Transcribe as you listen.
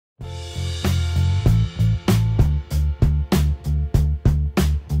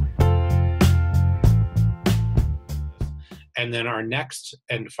And then our next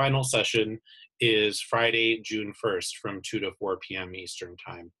and final session is Friday, June 1st from 2 to 4 p.m. Eastern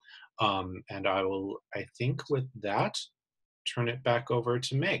time. And I think with that, turn it back over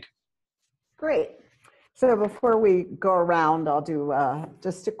to Meg. Great. So before we go around, I'll do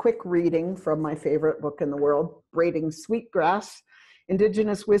just a quick reading from my favorite book in the world, Braiding Sweetgrass,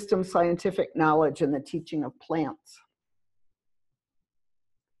 Indigenous Wisdom, Scientific Knowledge, and the Teaching of Plants.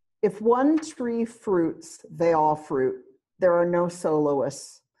 If one tree fruits, they all fruit. There are no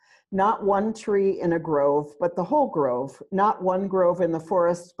soloists. Not one tree in a grove, but the whole grove. Not one grove in the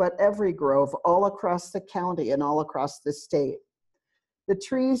forest, but every grove, all across the county and all across the state. The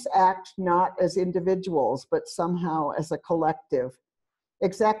trees act not as individuals, but somehow as a collective.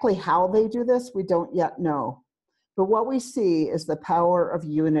 Exactly how they do this, we don't yet know. But what we see is the power of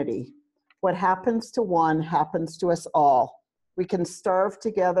unity. What happens to one happens to us all. We can starve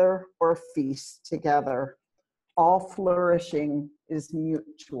together or feast together. All flourishing is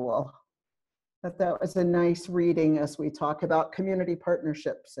mutual. But that was a nice reading as we talk about community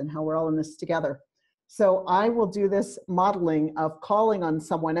partnerships and how we're all in this together. So I will do this modeling of calling on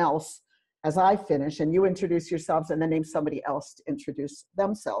someone else as I finish, and you introduce yourselves and then name somebody else to introduce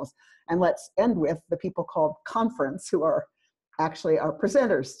themselves. And let's end with the people called Conference, who are actually our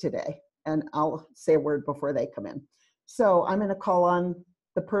presenters today. And I'll say a word before they come in. So I'm going to call on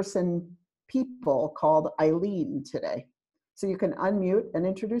the people called Eileen today. So you can unmute and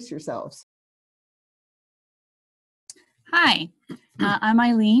introduce yourselves. Hi, I'm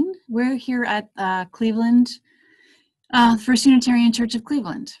Eileen. We're here at Cleveland, First Unitarian Church of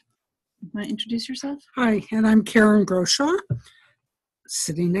Cleveland. Want to introduce yourself? Hi, and I'm Karen Groshaw,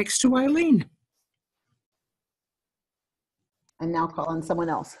 sitting next to Eileen. And now call on someone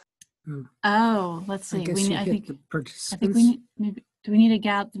else. Oh, let's see. I think we need, maybe, do we need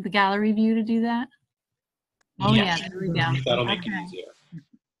the gallery view to do that? Oh yeah, there we go. That'll make it easier.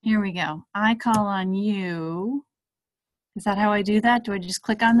 Here we go. I call on you. Is that how I do that? Do I just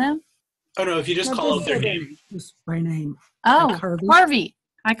click on them? Oh no, if you just call out their name. Just by name. Oh, like Harvey. Harvey.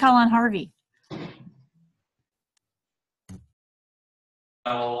 I call on Harvey.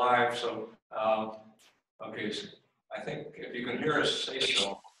 I'm alive, so, okay, so I think if you can hear us, say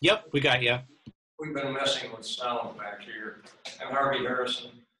so. Yep, we got you. We've been messing with sound back here. I'm Harvey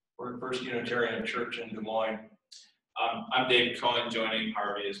Harrison. We're at First Unitarian Church in Des Moines. I'm Dave Cohen, joining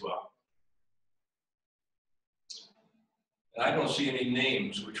Harvey as well. And I don't see any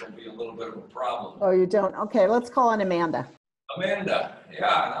names, which will be a little bit of a problem. Oh, you don't? Okay, let's call on Amanda. Amanda,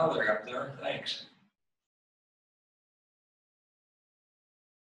 yeah, now they're up there, thanks.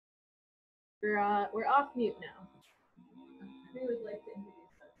 We're off mute now. Who would like to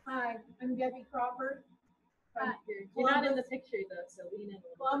introduce us? Hi, I'm Debbie Crawford. You're not in the picture though, so lean in.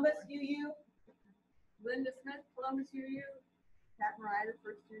 Columbus UU. Linda Smith, Columbus UU. Pat Ryder,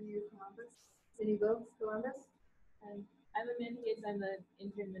 First UU Columbus. Cindy Gomes, Columbus. And I'm Amanda Hayes. I'm the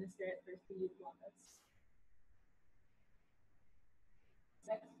intern minister at First UU Columbus.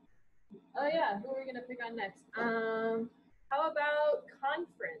 Next. Oh yeah, who are we gonna pick on next? How about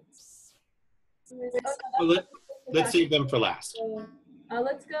conference? Let's save them for last. So,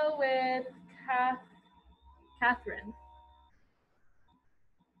 let's go with Catherine.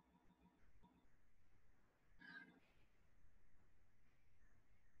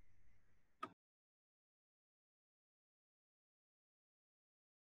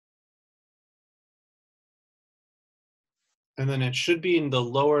 And then it should be in the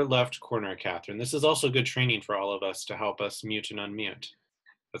lower left corner, Catherine. This is also good training for all of us to help us mute and unmute,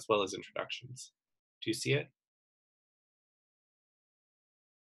 as well as introductions. Do you see it?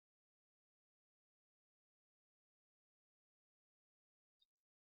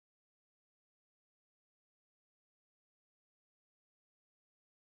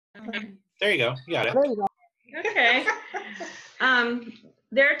 There you go. You got it. There you go. Okay.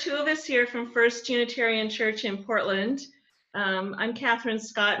 There are two of us here from First Unitarian Church in Portland. I'm Catherine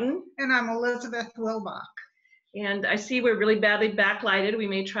Scotton. And I'm Elizabeth Wilbach. And I see we're really badly backlighted. We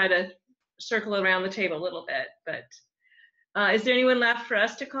may try to circle around the table a little bit, but is there anyone left for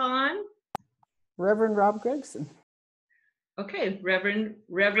us to call on? Reverend Rob Gregson. Okay, Reverend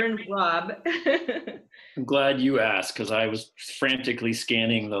Rob. I'm glad you asked, because I was frantically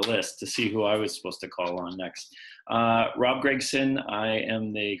scanning the list to see who I was supposed to call on next. Rob Gregson, I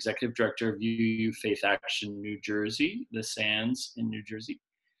am the Executive Director of UU Faith Action New Jersey, the SANS in New Jersey.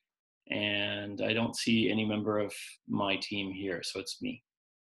 And I don't see any member of my team here, so it's me.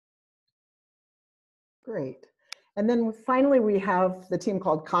 Great. And then finally, we have the team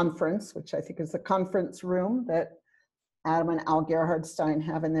called Conference, which I think is the conference room that Adam and Al Gerhardstein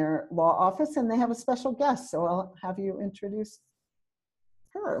have in their law office, and they have a special guest. So I'll have you introduce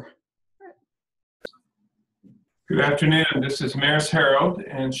her. Good afternoon. This is Maris Harold,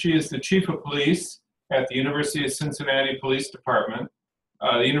 and she is the Chief of Police at the University of Cincinnati Police Department.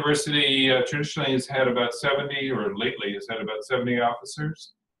 The university traditionally has had about 70, or lately has had about 70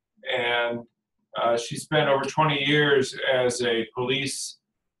 officers. And she spent over 20 years as a police,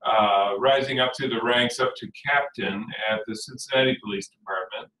 rising up through the ranks up to captain at the Cincinnati Police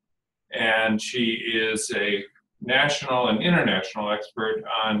Department. And she is a national and international expert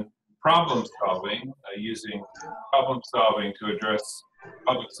on problem solving, using problem solving to address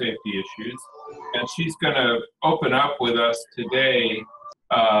public safety issues. And she's going to open up with us today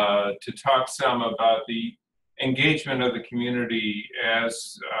to talk some about the engagement of the community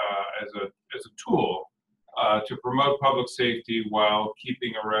as a tool to promote public safety while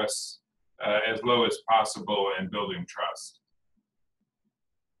keeping arrests as low as possible and building trust.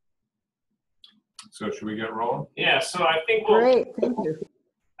 So should we get rolling? Yeah, so I think Great, thank you.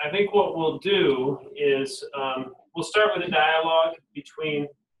 I think what we'll do is we'll start with a dialogue between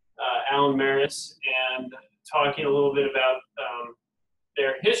Al and Maris and talking a little bit about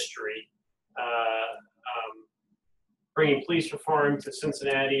their history, bringing police reform to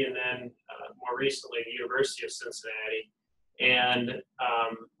Cincinnati, and then more recently the University of Cincinnati, and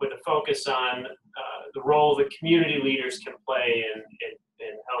with a focus on the role that community leaders can play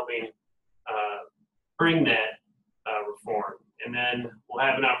in helping bring that reform. And then we'll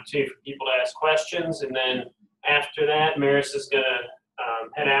have an opportunity for people to ask questions, and then after that, Maris is going to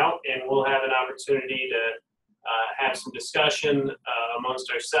head out, and we'll have an opportunity to have some discussion amongst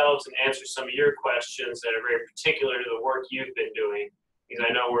ourselves and answer some of your questions that are very particular to the work you've been doing. Because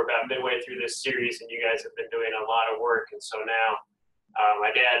I know we're about midway through this series, and you guys have been doing a lot of work, and so now my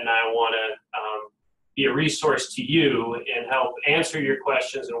dad and I want to be a resource to you and help answer your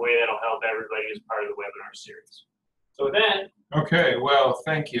questions in a way that'll help everybody as part of the webinar series. So with that. Okay, well,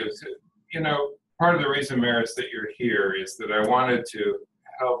 thank you. So, you know, part of the reason, Maris, that you're here is that I wanted to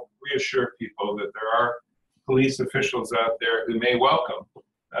help reassure people that there are police officials out there who may welcome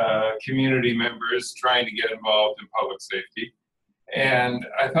community members trying to get involved in public safety. And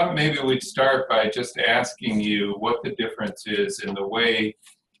I thought maybe we'd start by just asking you what the difference is in the way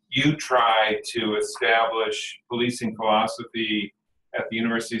you try to establish policing philosophy at the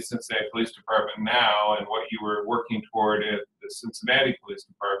University of Cincinnati Police Department now and what you were working toward at the Cincinnati Police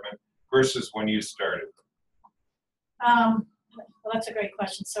Department versus when you started. Well, that's a great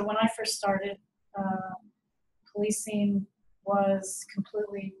question. So when I first started, policing was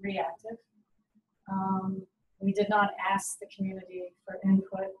completely reactive. We did not ask the community for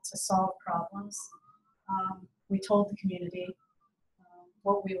input to solve problems. We told the community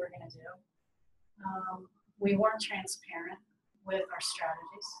what we were going to do. We weren't transparent with our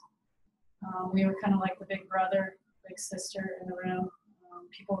strategies. We were kind of like the big brother, big sister in the room.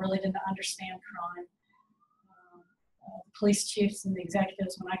 People really didn't understand crime. The police chiefs and the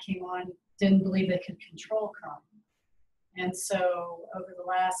executives, when I came on, didn't believe they could control crime. And so over the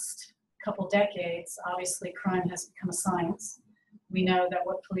last couple decades, obviously crime has become a science. We know that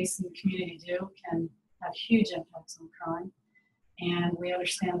what police and the community do can have huge impacts on crime. And we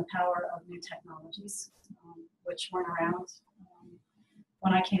understand the power of new technologies, which weren't around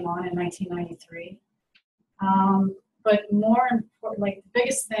when I came on in 1993. But more important, like the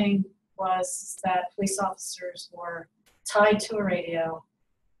biggest thing was that police officers were tied to a radio.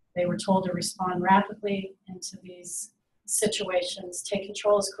 They were told to respond rapidly into these situations, take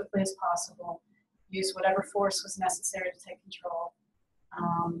control as quickly as possible, use whatever force was necessary to take control.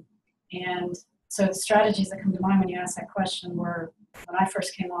 And so the strategies that come to mind when you ask that question were, when I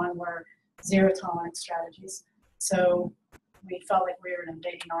first came on, were zero tolerance strategies. So we felt like we were an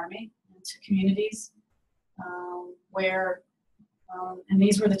invading army into communities where, and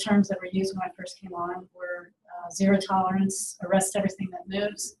these were the terms that were used when I first came on, were zero tolerance, arrest everything that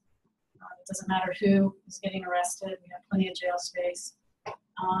moves. It doesn't matter who is getting arrested. We have plenty of jail space.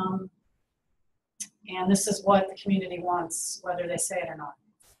 And this is what the community wants, whether they say it or not.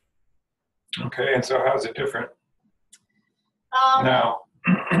 Okay, and so how's it different now?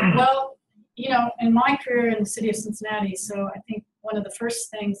 Well, you know, in my career in the city of Cincinnati, so I think one of the first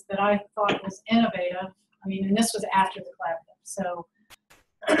things that I thought was innovative, I mean, and this was after the collaborative. So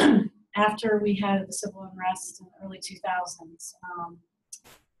after we had the civil unrest in the early 2000s,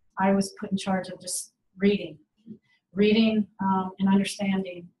 I was put in charge of just reading and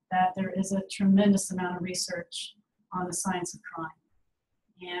understanding that there is a tremendous amount of research on the science of crime.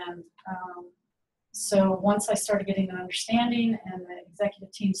 And so once I started getting an understanding and the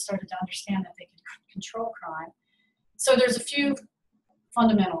executive team started to understand that they could control crime, So there's a few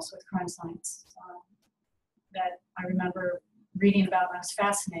fundamentals with crime science that I remember reading about and I was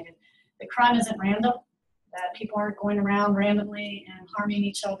fascinated. That crime isn't random, that people aren't going around randomly and harming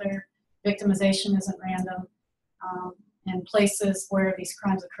each other. Victimization isn't random, and places where these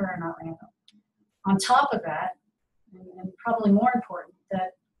crimes occur are not random. On top of that, and probably more important,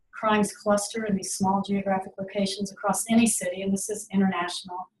 that crimes cluster in these small geographic locations across any city, and this is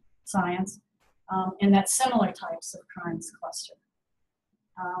international science, and that similar types of crimes cluster.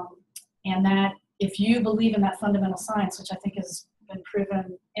 And that if you believe in that fundamental science, which I think has been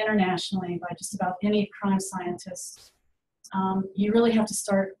proven internationally by just about any crime scientist, you really have to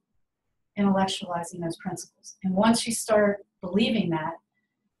start intellectualizing those principles. And once you start believing that,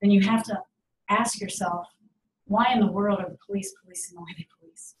 then you have to ask yourself, why in the world are the police policing the way they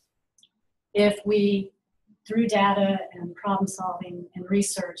police? If we, through data and problem solving and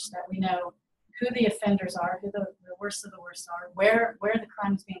research, that we know who the offenders are, who the worst of the worst are, where the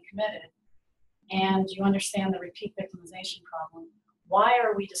crime is being committed, and you understand the repeat victimization problem, why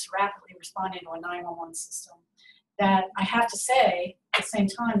are we just rapidly responding to a 911 system? That I have to say at the same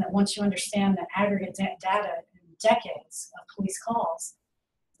time that once you understand the aggregate data in decades of police calls,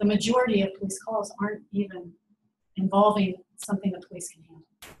 the majority of police calls aren't even involving something the police can handle.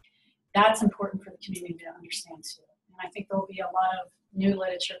 That's important for the community to understand too. And I think there'll be a lot of new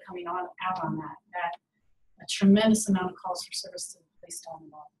literature coming out on that a tremendous amount of calls for service to the police don't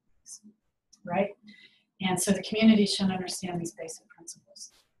involve the police, right? And so the community should understand these basic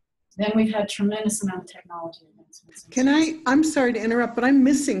principles. Then we've had tremendous amount of technology advancements. I'm sorry to interrupt, but I'm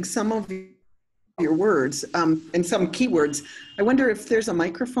missing some of your words and some keywords. I wonder if there's a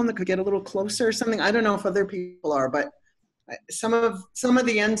microphone that could get a little closer or something. I don't know if other people are, but some of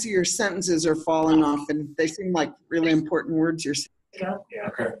the ends of your sentences are falling off, and they seem like really important words you're saying. Yeah.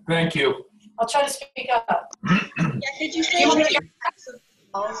 Okay. Thank you. I'll try to speak up. Yeah, did you say that types of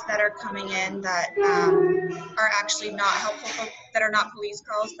calls that are coming in that are actually not helpful, that are not police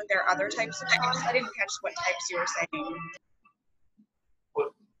calls, but there are other types of calls? I didn't catch what types you were saying.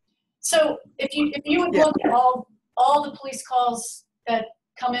 So if you would look at all the police calls that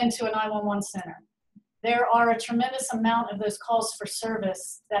come into a 911 center, there are a tremendous amount of those calls for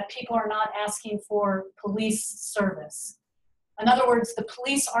service that people are not asking for police service. In other words, the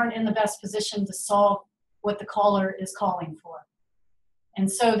police aren't in the best position to solve what the caller is calling for.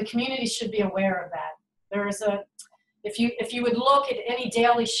 And so the community should be aware of that. If you would look at any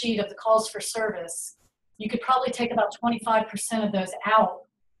daily sheet of the calls for service, you could probably take about 25% of those out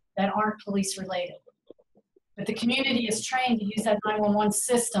that aren't police related. But the community is trained to use that 911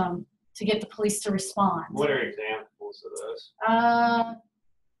 system to get the police to respond. What are examples of those?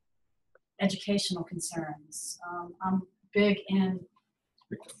 Educational concerns. I'm big in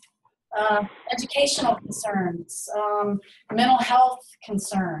educational concerns, mental health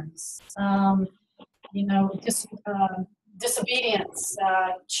concerns, disobedience,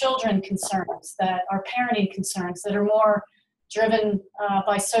 children concerns that are parenting concerns that are more driven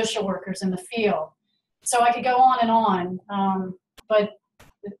by social workers in the field. So I could go on and on, but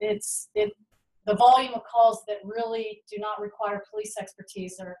the volume of calls that really do not require police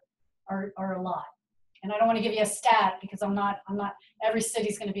expertise are a lot. And I don't want to give you a stat because I'm not, every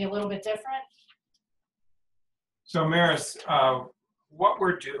city's going to be a little bit different. So Maris, what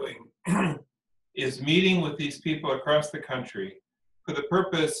we're doing is meeting with these people across the country for the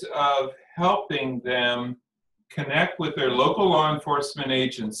purpose of helping them connect with their local law enforcement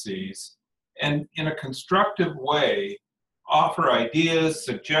agencies and in a constructive way offer ideas,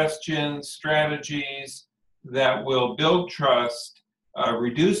 suggestions, strategies that will build trust,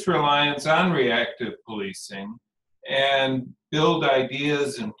 reduce reliance on reactive policing, and build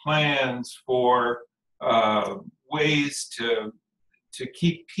ideas and plans for ways to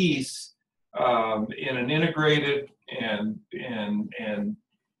keep peace in an integrated and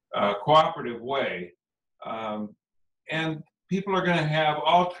cooperative way. And people are going to have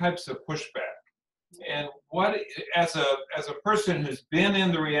all types of pushback. And what, as a person who's been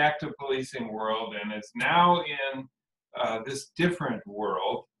in the reactive policing world and is now in this different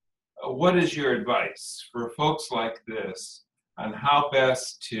world, what is your advice for folks like this on how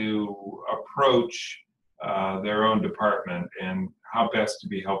best to approach their own department and how best to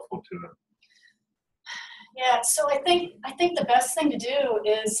be helpful to them? Yeah, so I think the best thing to do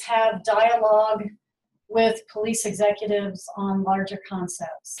is have dialogue with police executives on larger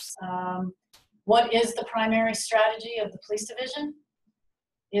concepts. What is the primary strategy of the police division?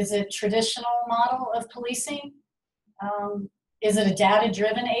 Is it traditional model of policing? Is it a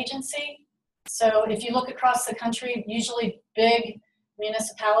data-driven agency? So if you look across the country, usually big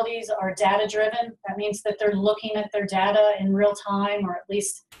municipalities are data driven. That means that they're looking at their data in real time, or at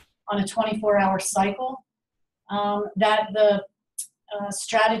least on a 24-hour cycle. That the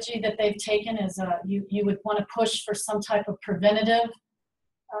strategy that they've taken is you would want to push for some type of preventative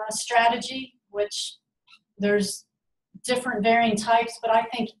strategy, which there's different varying types, but I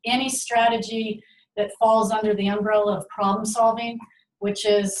think any strategy that falls under the umbrella of problem solving, which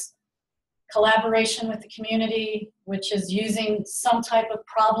is collaboration with the community, which is using some type of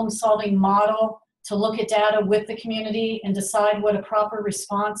problem solving model to look at data with the community and decide what a proper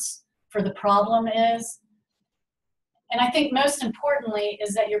response for the problem is. And I think most importantly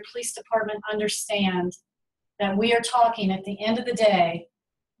is that your police department understand that we are talking at the end of the day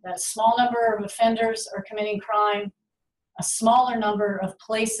that a small number of offenders are committing crime, a smaller number of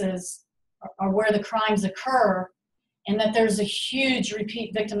places are where the crimes occur, and that there's a huge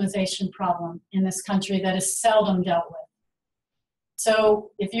repeat victimization problem in this country that is seldom dealt with.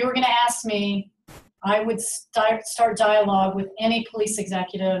 So if you were going to ask me, I would start dialogue with any police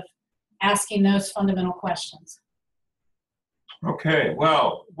executive asking those fundamental questions. Okay,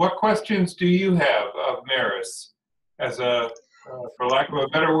 well, what questions do you have of Maris as a, for lack of a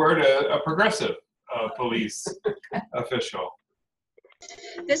better word, a progressive police official?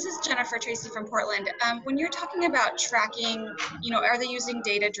 This is Jennifer Tracy from Portland. When you're talking about tracking, are they using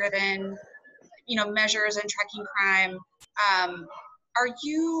data-driven, measures and tracking crime?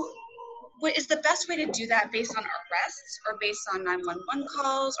 What is the best way to do that based on arrests or based on 911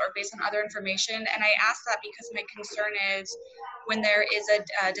 calls or based on other information? And I ask that because my concern is when there is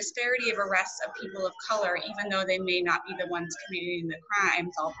a disparity of arrests of people of color, even though they may not be the ones committing the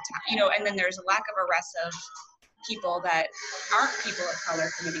crimes all the time, and then there's a lack of arrests of people that aren't people of color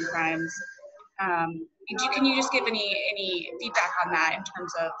committing crimes. Can you just give any feedback on that in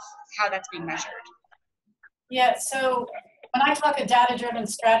terms of how that's being measured? Yeah, so when I talk of data-driven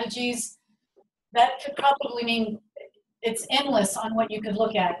strategies, that could probably mean it's endless on what you could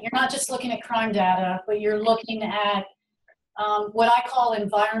look at. You're not just looking at crime data, but you're looking at what I call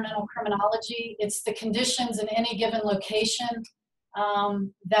environmental criminology. It's the conditions in any given location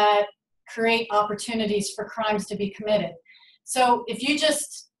that create opportunities for crimes to be committed. So if you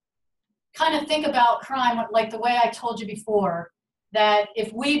just kind of think about crime like the way I told you before, that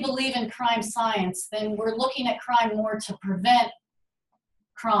if we believe in crime science, then we're looking at crime more to prevent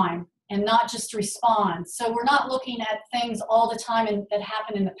crime and not just respond. So we're not looking at things all the time that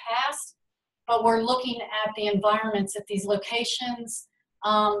happened in the past, but we're looking at the environments at these locations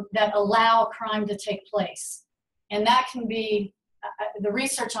that allow crime to take place. And that can be, the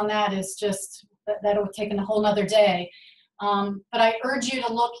research on that is just, that would take a whole nother day. But I urge you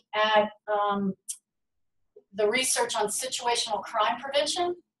to look at the research on situational crime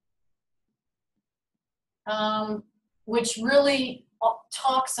prevention, which really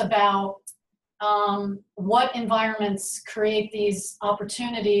talks about what environments create these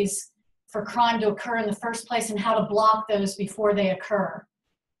opportunities for crime to occur in the first place and how to block those before they occur.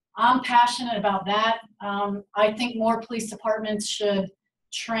 I'm passionate about that. I think more police departments should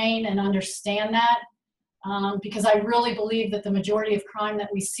train and understand that because I really believe that the majority of crime that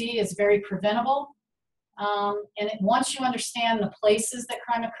we see is very preventable. Once you understand the places that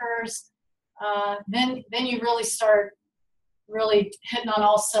crime occurs, then you really start hitting on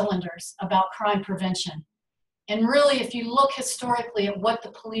all cylinders about crime prevention. And really, if you look historically at what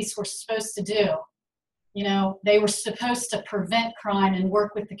the police were supposed to do, they were supposed to prevent crime and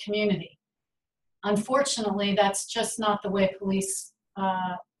work with the community. Unfortunately, that's just not the way police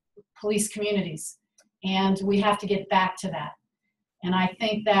communities. And we have to get back to that. And I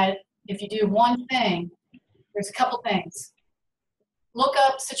think that if you do one thing, there's a couple things. Look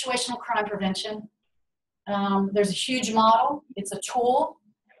up situational crime prevention. There's a huge model. It's a tool.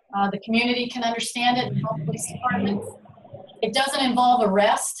 The community can understand it and help police departments. It doesn't involve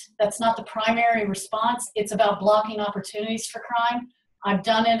arrest. That's not the primary response. It's about blocking opportunities for crime. I've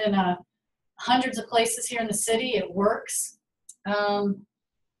done it in hundreds of places here in the city. It works.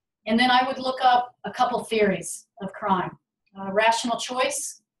 And then I would look up a couple theories of crime. Rational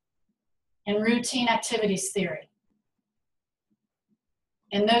choice and routine activities theory.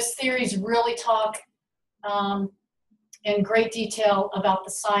 And those theories really talk in great detail about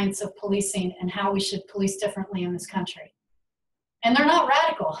the science of policing and how we should police differently in this country. And they're not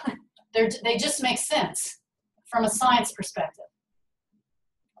radical. They just make sense from a science perspective.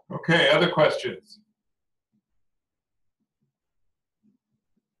 Okay, other questions?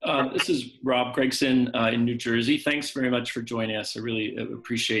 This is Rob Gregson in New Jersey. Thanks very much for joining us. I really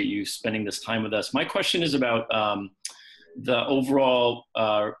appreciate you spending this time with us. My question is about the overall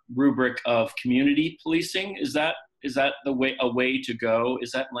rubric of community policing. Is that is that a way to go?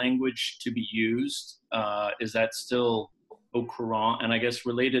 Is that language to be used? Is that still au courant? And I guess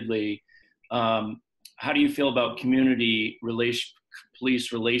relatedly, how do you feel about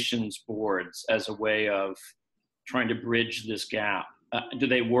police relations boards as a way of trying to bridge this gap? Do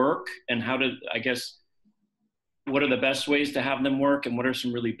they work? And what are the best ways to have them work? And what are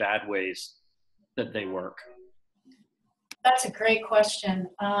some really bad ways that they work? That's a great question.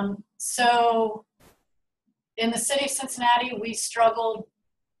 So in the city of Cincinnati,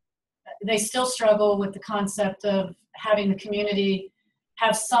 they still struggle with the concept of having the community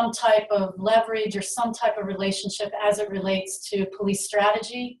have some type of leverage or some type of relationship as it relates to police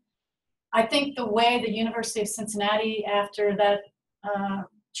strategy. I think the way the University of Cincinnati, after that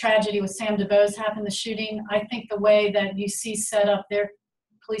tragedy with Sam DuBose happened, the shooting, I think the way that UC set up their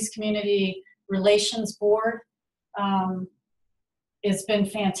police community relations board has been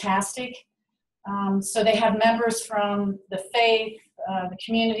fantastic. So they have members from the faith, the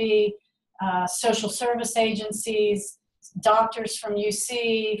community, social service agencies, doctors from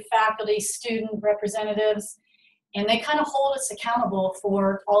UC, faculty, student representatives, and they kind of hold us accountable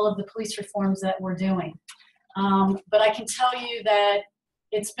for all of the police reforms that we're doing. But I can tell you that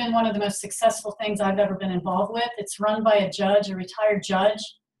it's been one of the most successful things I've ever been involved with. It's run by a judge, a retired judge,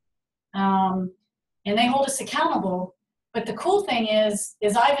 and they hold us accountable. But the cool thing is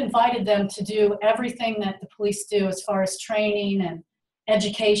I've invited them to do everything that the police do as far as training and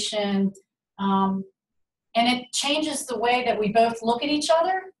education. And it changes the way that we both look at each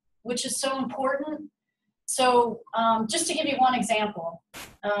other, which is so important. So just to give you one example,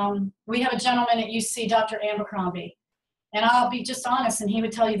 we have a gentleman at UC, Dr. Abercrombie, and I'll be just honest, and he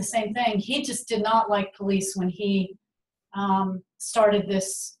would tell you the same thing. He just did not like police when he started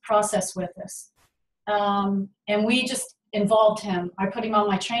this process with us. And we just involved him. I put him on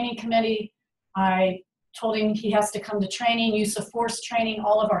my training committee. I told him he has to come to training, use of force training,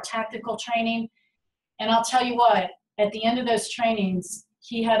 all of our tactical training. And I'll tell you what, at the end of those trainings,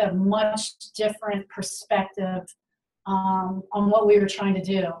 he had a much different perspective on what we were trying to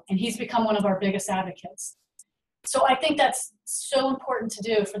do. And he's become one of our biggest advocates. So I think that's so important to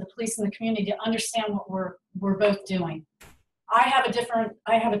do for the police and the community to understand what we're both doing. I have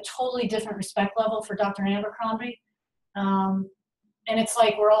a totally different respect level for Dr. Abercrombie. And it's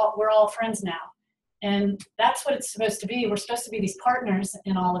like we're all friends now. And that's what it's supposed to be. We're supposed to be these partners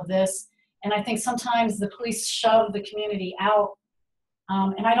in all of this. And I think sometimes the police shove the community out.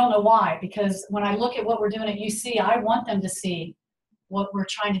 And I don't know why, because when I look at what we're doing at UC, I want them to see what we're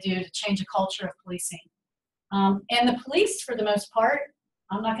trying to do to change a culture of policing. And the police, for the most part,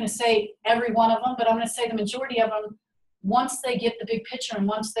 I'm not going to say every one of them, but I'm going to say the majority of them, once they get the big picture and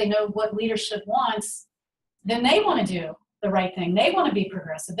once they know what leadership wants, then they want to do the right thing. They want to be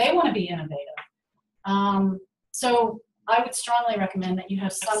progressive. They want to be innovative. So I would strongly recommend that you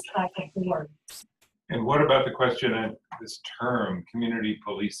have some type of board. And what about the question of this term, community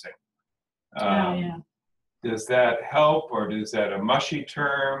policing? Yeah. Does that help, or is that a mushy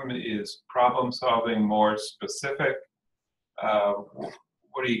term? Is problem solving more specific?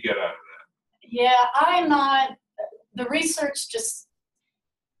 What do you get out of that? Yeah, I'm not, the research just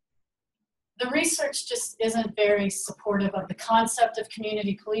isn't very supportive of the concept of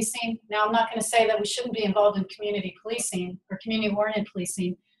community policing. Now, I'm not going to say that we shouldn't be involved in community policing or community-oriented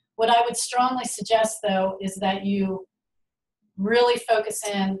policing. What I would strongly suggest, though, is that you really focus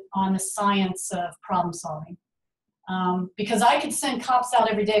in on the science of problem solving. Because I could send cops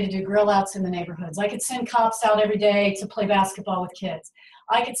out every day to do grill outs in the neighborhoods. I could send cops out every day to play basketball with kids.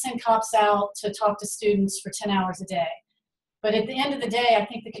 I could send cops out to talk to students for 10 hours a day. But at the end of the day, I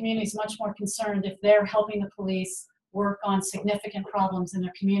think the community is much more concerned if they're helping the police work on significant problems in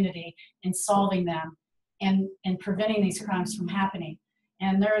their community and solving them and preventing these crimes from happening.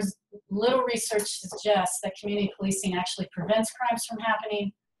 And there's little research suggests that community policing actually prevents crimes from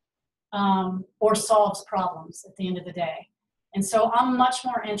happening or solves problems at the end of the day. And so I'm much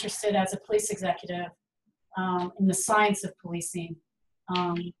more interested as a police executive in the science of policing.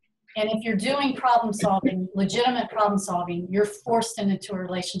 And if you're doing problem solving, legitimate problem solving, you're forced into a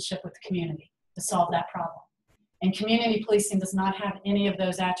relationship with the community to solve that problem. And community policing does not have any of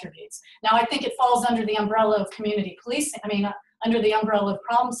those attributes. Now, I think it falls under the umbrella of community policing, under the umbrella of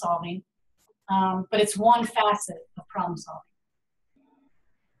problem solving, but it's one facet of problem solving.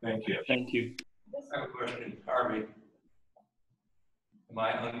 Thank you. Thank you. I have a question, Harvey. Am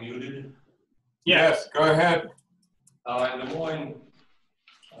I unmuted? Yes, go ahead. In Des Moines,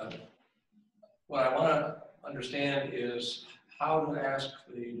 what I want to understand is how to ask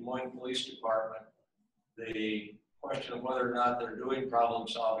the Des Moines Police Department the question of whether or not they're doing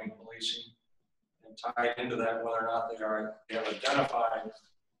problem-solving policing, and tied into that, whether or not they have identified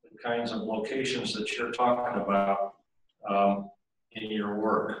the kinds of locations that you're talking about in your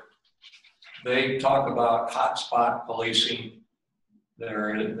work. They talk about hotspot policing.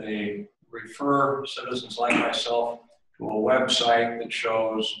 They refer citizens like myself to a website that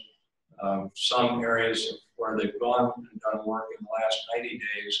shows some areas where they've gone and done work in the last 90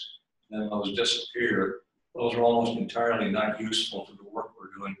 days, and then those disappear. Those are almost entirely not useful to the work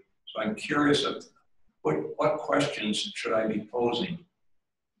we're doing. So I'm curious of what questions should I be posing?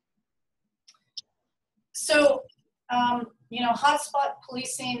 So, you know, hotspot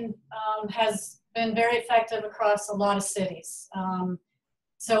policing has been very effective across a lot of cities.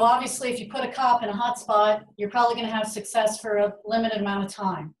 So obviously, if you put a cop in a hotspot, you're probably going to have success for a limited amount of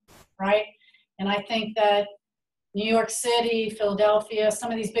time, right? And I think that New York City, Philadelphia,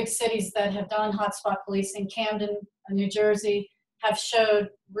 some of these big cities that have done hotspot policing, Camden, New Jersey, have showed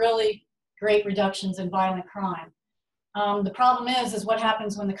really great reductions in violent crime. The problem is what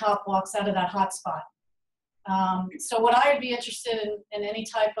happens when the cop walks out of that hotspot. So what I would be interested in any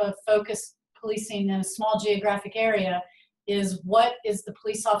type of focused policing in a small geographic area is what is the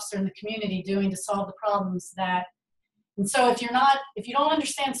police officer in the community doing to solve the problems that, and so if you don't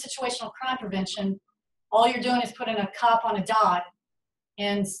understand situational crime prevention, all you're doing is putting a cop on a dot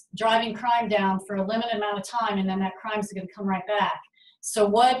and driving crime down for a limited amount of time, and then that crime's going to come right back. So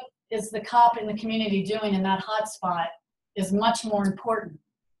what is the cop in the community doing in that hotspot is much more important.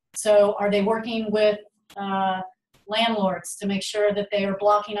 So are they working with landlords to make sure that they are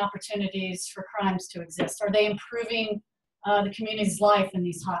blocking opportunities for crimes to exist? Are they improving the community's life in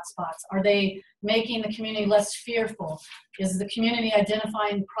these hotspots? Are they making the community less fearful? Is the community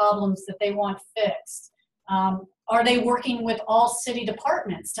identifying problems that they want fixed? Are they working with all city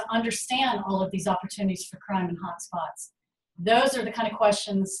departments to understand all of these opportunities for crime in hotspots? Those are the kind of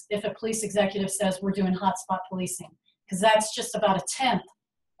questions if a police executive says we're doing hotspot policing, because that's just about 1/10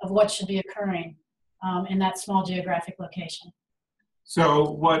 of what should be occurring in that small geographic location.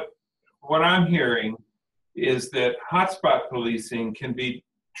 So what I'm hearing is that hotspot policing can be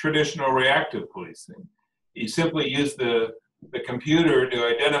traditional reactive policing. You simply use the computer to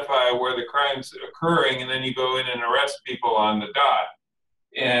identify where the crime's occurring, and then you go in and arrest people on the dot.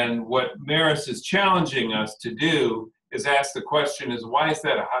 And what Maris is challenging us to do is ask the question is, why is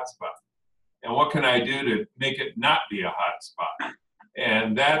that a hotspot? And what can I do to make it not be a hotspot?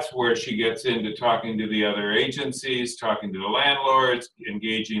 And that's where she gets into talking to the other agencies, talking to the landlords,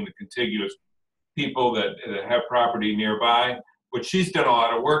 engaging the contiguous people that have property nearby, which she's done a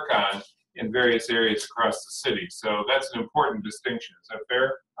lot of work on in various areas across the city. So that's an important distinction. Is that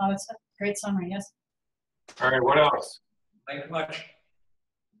fair? Oh, it's a great summary, yes. All right, what else? Thank you much.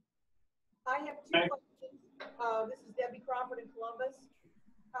 I have two questions. This is Debbie Crawford in Columbus.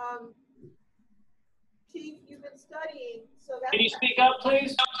 Chief, you've been studying, so that's... Can you speak up,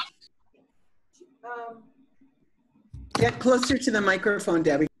 please? Get closer to the microphone,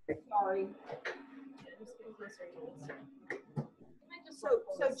 Debbie. Sorry.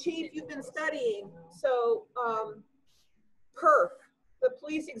 So Chief, you've been studying. So PERF, the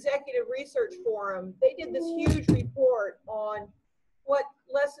Police Executive Research Forum, they did this huge report on what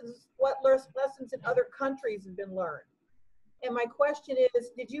lessons in other countries have been learned. And my question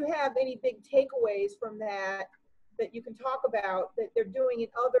is, did you have any big takeaways from that you can talk about that they're doing in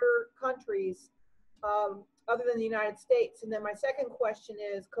other countries other than the United States? And then my second question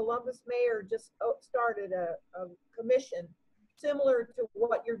is, Columbus Mayor just started a commission similar to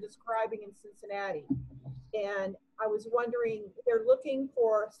what you're describing in Cincinnati. And I was wondering, they're looking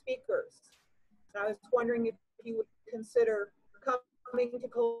for speakers. And I was wondering if you would consider coming to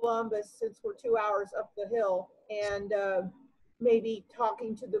Columbus, since we're 2 hours up the hill, and maybe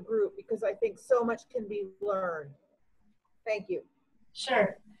talking to the group, because I think so much can be learned. Thank you.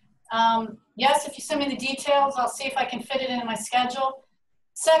 Sure. Yes, if you send me the details, I'll see if I can fit it into my schedule.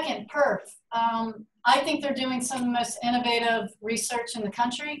 Second, PERF. I think they're doing some of the most innovative research in the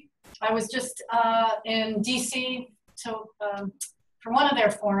country. I was just in DC for one of their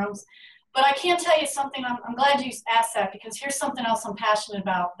forums, but I can tell you something. I'm glad you asked that, because here's something else I'm passionate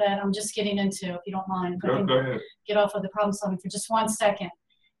about that I'm just getting into, if you don't mind. Go ahead. Get off of the problem solving for just 1 second.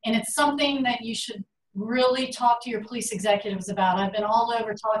 And it's something that you should really talk to your police executives about. I've been all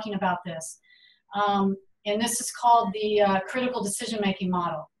over talking about this. And this is called the critical decision-making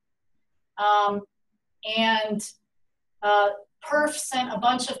model. PERF sent a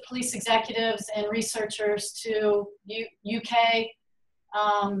bunch of police executives and researchers to UK.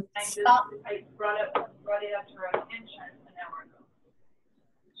 I brought it up to her attention an hour ago.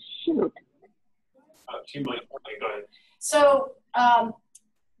 Shoot. Go ahead. So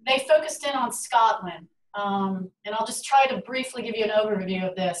they focused in on Scotland. And I'll just try to briefly give you an overview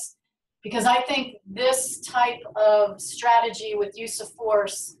of this, because I think this type of strategy with use of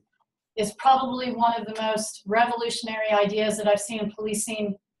force is probably one of the most revolutionary ideas that I've seen in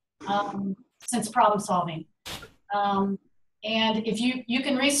policing since problem solving. And if you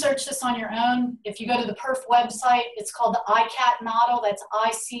can research this on your own. If you go to the PERF website, it's called the ICAT model, that's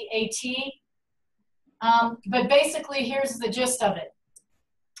ICAT. But basically, here's the gist of it.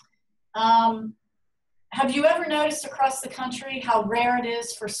 Have you ever noticed across the country how rare it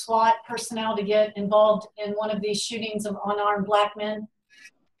is for SWAT personnel to get involved in one of these shootings of unarmed black men?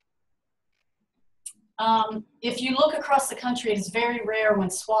 If you look across the country, it is very rare when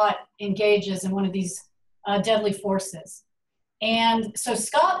SWAT engages in one of these deadly forces. And so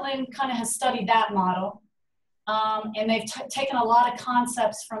Scotland kind of has studied that model, and they've taken a lot of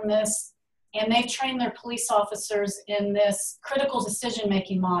concepts from this, and they've trained their police officers in this critical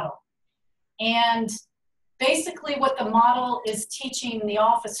decision-making model. And basically what the model is teaching the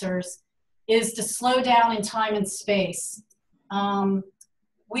officers is to slow down in time and space.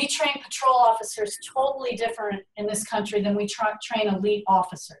 We train patrol officers totally different in this country than we train elite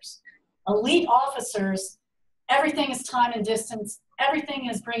officers. Elite officers, everything is time and distance, everything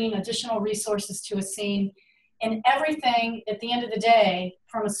is bringing additional resources to a scene, and everything at the end of the day,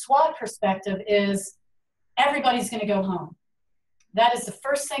 from a SWAT perspective, is everybody's gonna go home. That is the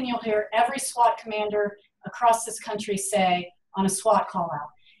first thing you'll hear every SWAT commander across this country say on a SWAT call out.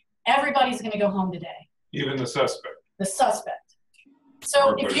 Everybody's gonna go home today. Even the suspect. The suspect.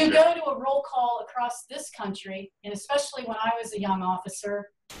 So if you go to a roll call across this country, and especially when I was a young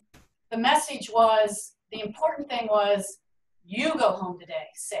officer, the message was, the important thing was, you go home today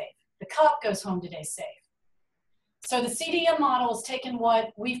safe. The cop goes home today safe. So the CDM model has taken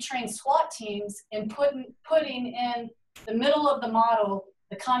what we've trained SWAT teams in putting in the middle of the model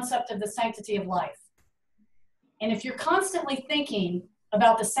the concept of the sanctity of life. And if you're constantly thinking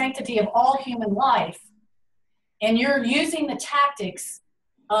about the sanctity of all human life, and you're using the tactics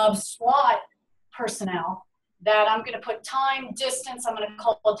of SWAT personnel, that I'm going to put time, distance, I'm going to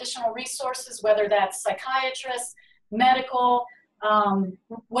call additional resources, whether that's psychiatrists, medical,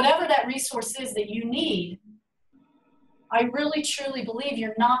 whatever that resource is that you need, I really truly believe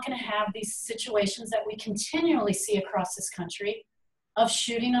you're not going to have these situations that we continually see across this country of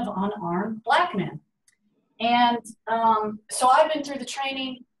shooting of unarmed black men. And so I've been through the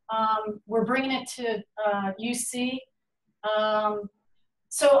training. We're bringing it to UC.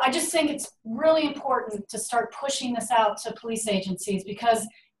 So I just think it's really important to start pushing this out to police agencies because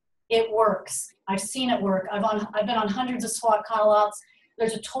it works. I've seen it work. I've been on hundreds of SWAT call-outs.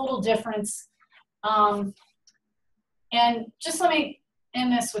 There's a total difference. And just let me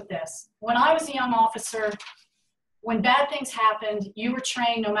end this with this. When I was a young officer, when bad things happened, you were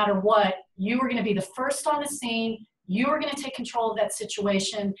trained no matter what, you were gonna be the first on the scene, you were gonna take control of that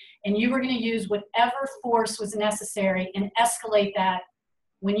situation, and you were gonna use whatever force was necessary and escalate that.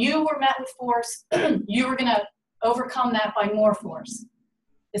 When you were met with force, you were gonna overcome that by more force.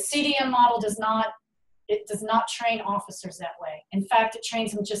 The CDM model does not train officers that way. In fact, it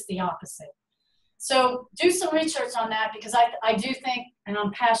trains them just the opposite. So do some research on that because I do think, and I'm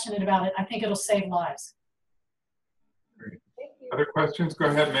passionate about it, I think it'll save lives. Great. Other questions? Go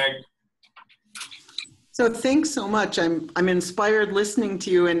ahead, Meg. So thanks so much. I'm inspired listening to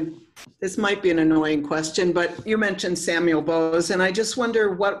you, and this might be an annoying question, but you mentioned Samuel Bowes, and I just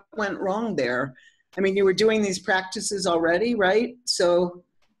wonder what went wrong there. I mean, you were doing these practices already, right? So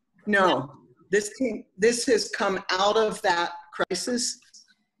no, this has come out of that crisis.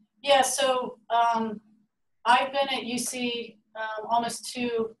 Yeah, so I've been at UC almost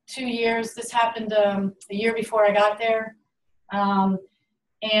two years. This happened a year before I got there.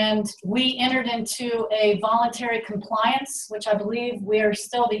 And we entered into a voluntary compliance, which I believe we are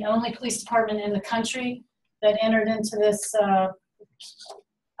still the only police department in the country that entered into this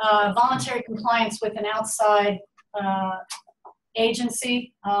voluntary compliance with an outside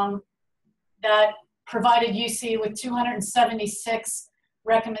agency that provided UC with 276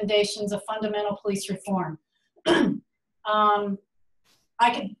 recommendations of fundamental police reform. I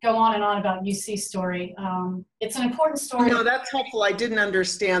could go on and on about UC's story. It's an important story. No, that's helpful. I didn't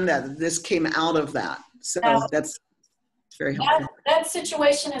understand that this came out of that. So that's very helpful. That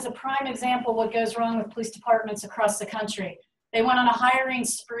situation is a prime example of what goes wrong with police departments across the country. They went on a hiring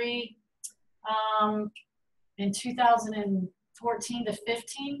spree in 2014 to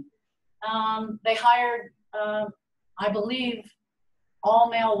 15. They hired, I believe,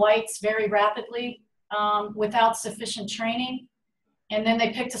 all male whites very rapidly without sufficient training. And then they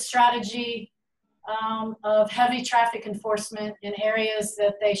picked a strategy of heavy traffic enforcement in areas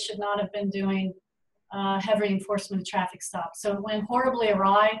that they should not have been doing heavy enforcement of traffic stops. So it went horribly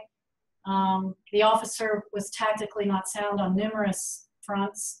awry. The officer was tactically not sound on numerous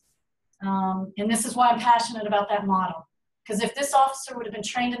fronts. And this is why I'm passionate about that model. Because if this officer would have been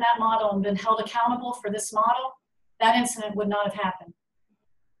trained in that model and been held accountable for this model, that incident would not have happened.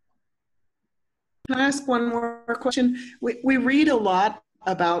 Can I ask one more question? We read a lot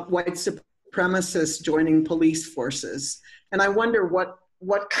about white supremacists joining police forces, and I wonder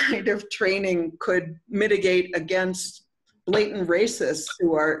what kind of training could mitigate against blatant racists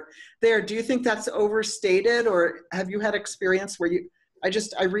who are there. Do you think that's overstated, or have you had experience where you,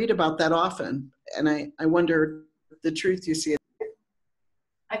 I read about that often, and I wonder the truth you see.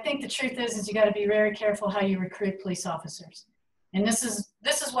 I think the truth is you got to be very careful how you recruit police officers. And this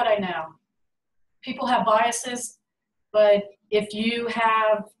is what I know. People have biases, but if you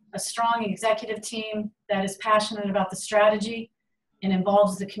have a strong executive team that is passionate about the strategy and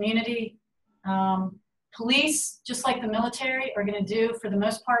involves the community, police, just like the military, are going to do, for the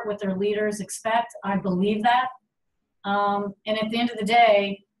most part, what their leaders expect. I believe that. And at the end of the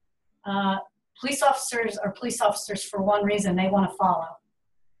day, police officers are police officers for one reason: they want to follow.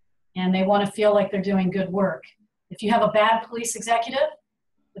 And they want to feel like they're doing good work. If you have a bad police executive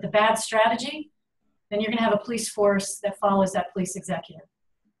with a bad strategy, then you're going to have a police force that follows that police executive.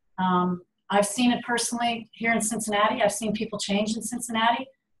 I've seen it personally here in Cincinnati. I've seen people change in Cincinnati.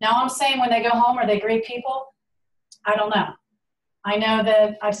 Now I'm saying when they go home, are they great people? I don't know. I know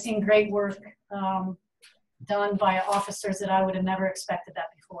that I've seen great work done by officers that I would have never expected that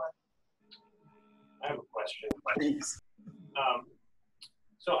before. I have a question.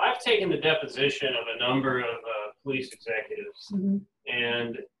 So I've taken the deposition of a number of police executives,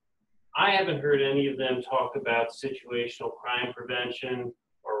 and I haven't heard any of them talk about situational crime prevention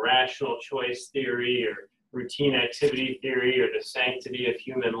or rational choice theory or routine activity theory or the sanctity of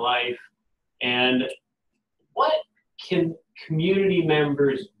human life. And what can community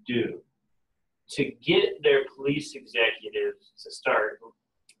members do to get their police executives to start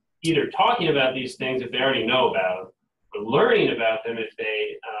either talking about these things if they already know about them, or learning about them if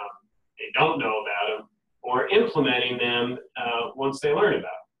they don't know about them, or implementing them once they learn about them?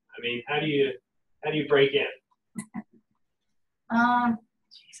 I mean, how do you break in?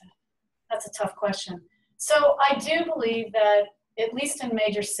 That's a tough question. So I do believe that, at least in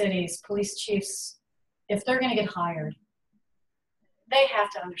major cities, police chiefs, if they're going to get hired, they have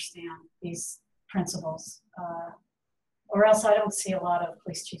to understand these principles, or else I don't see a lot of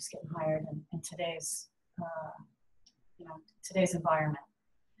police chiefs getting hired in today's today's environment.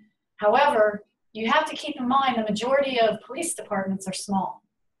 However, you have to keep in mind the majority of police departments are small,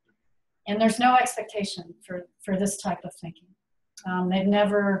 and there's no expectation for this type of thinking. They've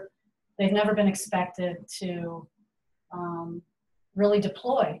never been expected to really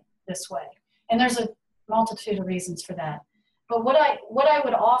deploy this way, and there's a multitude of reasons for that. But what I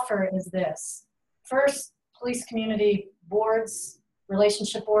would offer is this: first, police community boards,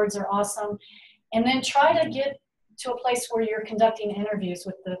 relationship boards are awesome, and then try to get to a place where you're conducting interviews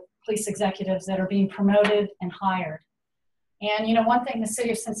with the police executives that are being promoted and hired. And one thing the city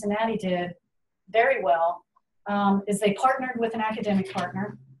of Cincinnati did very well is they partnered with an academic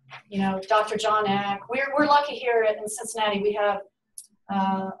partner. Dr. John Ack. We're lucky here in Cincinnati. We have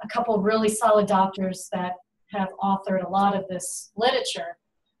a couple of really solid doctors that have authored a lot of this literature,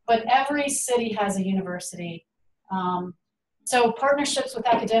 but every city has a university. So partnerships with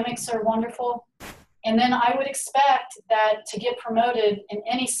academics are wonderful. And then I would expect that to get promoted in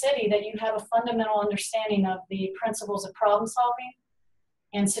any city, that you have a fundamental understanding of the principles of problem solving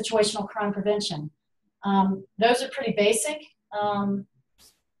and situational crime prevention. Those are pretty basic. And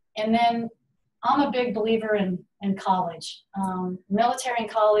then I'm a big believer in college. Military and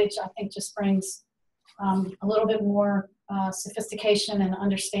college, I think, just brings a little bit more sophistication and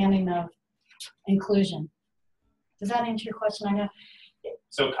understanding of inclusion. Does that answer your question? I know.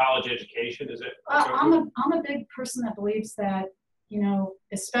 So college education, is it? I'm a big person that believes that,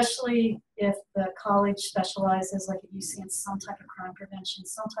 especially if the college specializes, like at UC, in some type of crime prevention,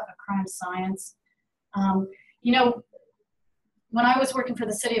 some type of crime science. When I was working for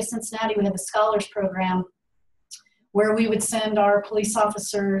the city of Cincinnati, we had the Scholars Program where we would send our police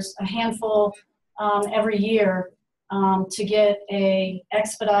officers, a handful every year, to get a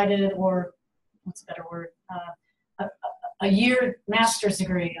expedited, or what's a better word, a year master's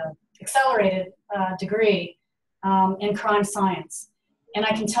degree, accelerated degree in crime science. And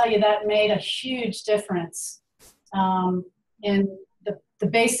I can tell you that made a huge difference in the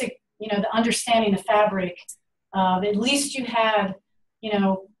basic, the understanding the fabric of, at least you had,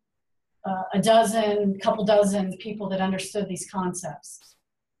 couple dozen people that understood these concepts.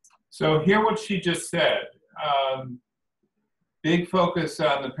 So hear what she just said. Big focus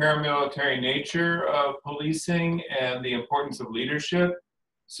on the paramilitary nature of policing and the importance of leadership.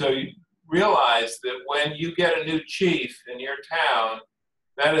 So you realize that when you get a new chief in your town,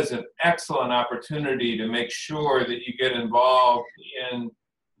 that is an excellent opportunity to make sure that you get involved in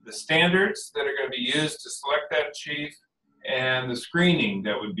the standards that are going to be used to select that chief and the screening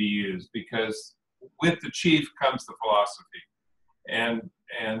that would be used, because with the chief comes the philosophy.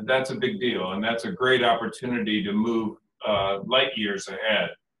 And that's a big deal, and that's a great opportunity to move light years ahead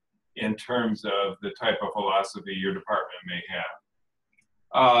in terms of the type of philosophy your department may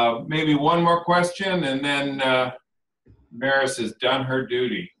have. Maybe one more question, and then Maris has done her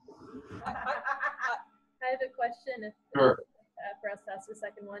duty. I have a question if, Sure. For us to ask the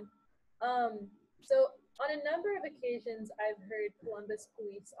second one. So on a number of occasions, I've heard Columbus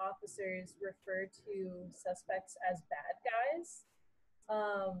police officers refer to suspects as bad guys.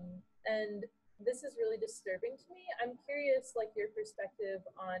 And this is really disturbing to me. I'm curious, like, your perspective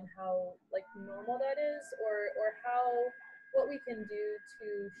on how, like, normal that is, or what we can do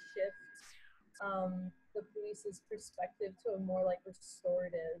to shift the police's perspective to a more, like,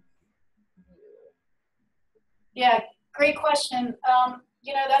 restorative view. Yeah, great question.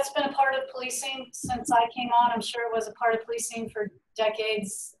 You know, that's been a part of policing since I came on. I'm sure it was a part of policing for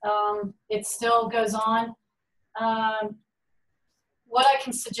decades. It still goes on. What I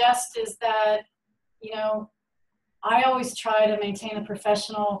can suggest is that, you know, I always try to maintain a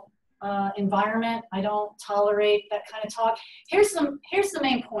professional environment. I don't tolerate that kind of talk. Here's the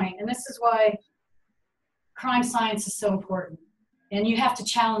main point, and this is why crime science is so important. And you have to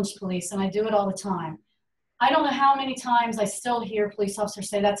challenge police, and I do it all the time. I don't know how many times I still hear police officers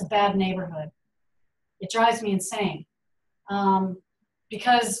say that's a bad neighborhood. It drives me insane.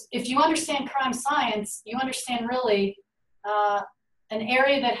 Because if you understand crime science, you understand really an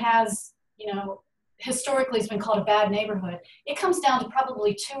area that has, you know, historically has been called a bad neighborhood. It comes down to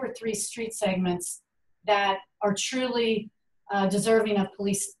probably 2 or 3 street segments that are truly deserving of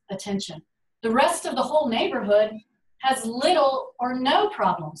police attention. The rest of the whole neighborhood has little or no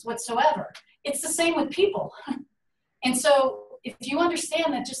problems whatsoever. It's the same with people. And so if you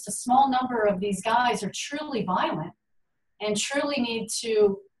understand that just a small number of these guys are truly violent and truly need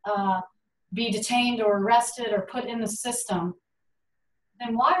to be detained or arrested or put in the system,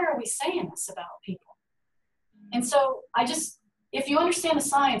 then why are we saying this about people? And so if you understand the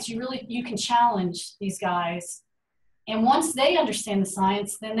science, you can challenge these guys. And once they understand the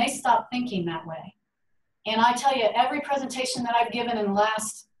science, then they stop thinking that way. And I tell you, every presentation that I've given in the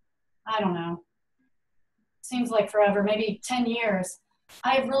last, I don't know, seems like forever, maybe 10 years,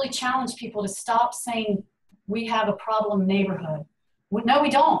 I have really challenged people to stop saying we have a problem neighborhood. No, we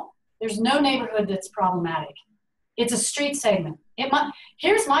don't. There's no neighborhood that's problematic. It's a street segment.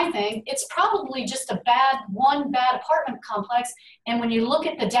 Here's my thing. It's probably just one bad apartment complex. And when you look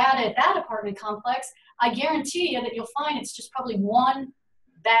at the data at that apartment complex, I guarantee you that you'll find it's just probably one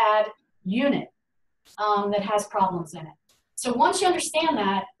bad unit that has problems in it. So once you understand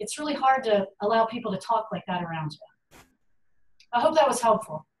that, it's really hard to allow people to talk like that around you. I hope that was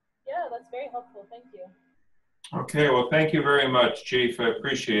helpful. Yeah, that's very helpful. Thank you. Okay, well, thank you very much, Chief. I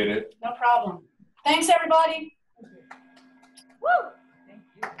appreciate it. No problem. Thanks, everybody. Woo!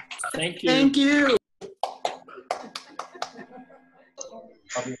 Thank you. Thank you.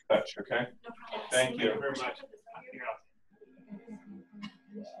 I'll be in touch, okay? No problem. Thank you very much.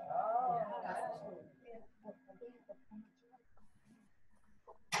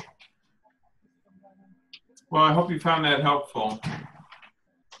 Well, I hope you found that helpful.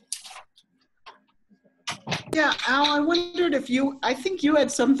 Yeah, Al, I wondered if I think you had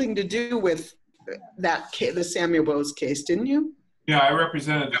something to do with the Samuel Bowes case, didn't you? Yeah, I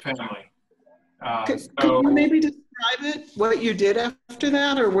represented the family. Could you maybe describe it, what you did after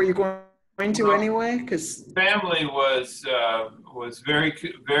that, or were you going to anyway? Because family was very,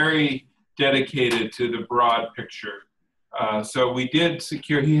 very dedicated to the broad picture. So we did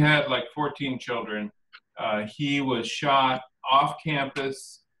secure, he had like 14 children. He was shot off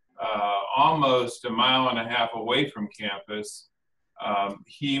campus, almost 1.5 miles away from campus.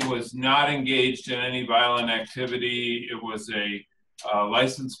 He was not engaged in any violent activity. It was a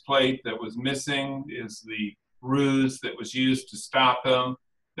license plate that was missing is the ruse that was used to stop him.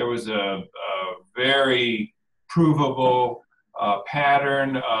 There was a very provable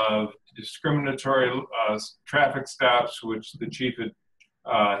pattern of discriminatory traffic stops, which the chief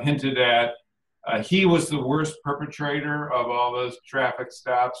had hinted at. He was the worst perpetrator of all those traffic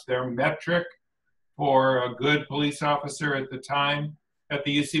stops. Their metric for a good police officer at the time at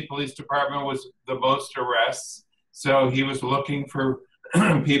the UC Police Department was the most arrests. So he was looking for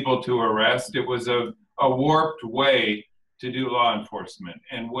people to arrest. It was a warped way to do law enforcement.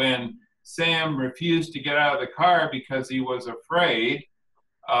 And when Sam refused to get out of the car because he was afraid,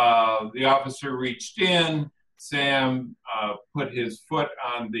 the officer reached in. Sam put his foot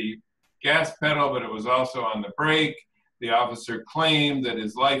on the gas pedal, but it was also on the brake. The officer claimed that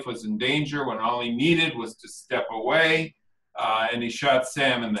his life was in danger when all he needed was to step away, and he shot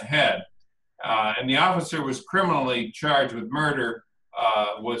Sam in the head. And the officer was criminally charged with murder,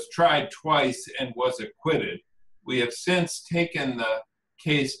 was tried twice, and was acquitted. We have since taken the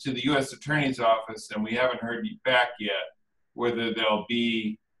case to the U.S. Attorney's Office, and we haven't heard back yet whether there'll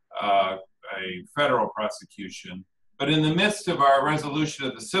be a federal prosecution. But in the midst of our resolution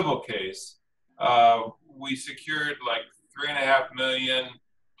of the civil case, we secured like $3.5 million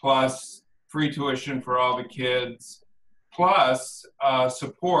plus free tuition for all the kids, plus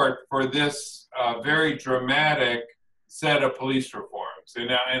support for this very dramatic set of police reforms.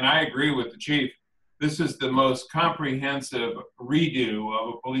 And I agree with the chief. This is the most comprehensive redo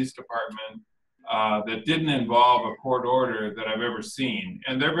of a police department that didn't involve a court order that I've ever seen.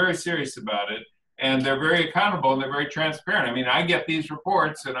 And they're very serious about it. And they're very accountable and they're very transparent. I mean, I get these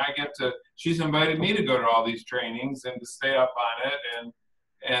reports and she's invited me to go to all these trainings and to stay up on it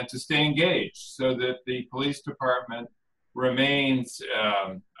and to stay engaged so that the police department remains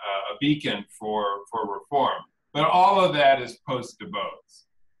a beacon for reform. But all of that is post-DuBose.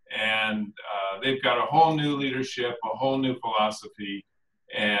 And they've got a whole new leadership, a whole new philosophy,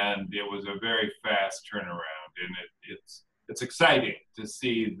 and it was a very fast turnaround. And it's exciting to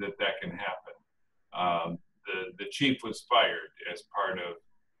see that can happen. The chief was fired as part of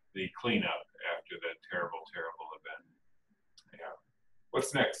the cleanup after that terrible, terrible event. Yeah.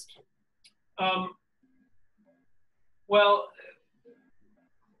 What's next? Well,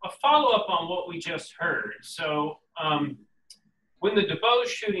 a follow-up on what we just heard. So when the DuBose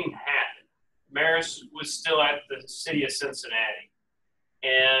shooting happened, Maris was still at the city of Cincinnati.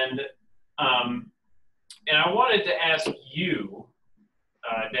 And I wanted to ask you,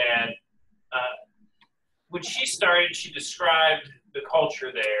 Dad, when she started, she described the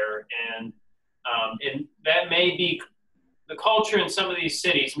culture there, and that may be, the culture in some of these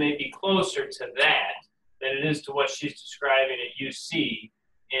cities may be closer to that than it is to what she's describing at UC.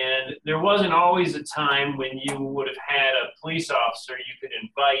 And there wasn't always a time when you would have had a police officer you could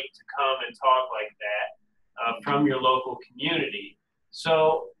invite to come and talk like that from your local community.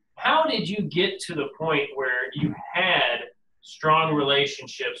 So how did you get to the point where you had strong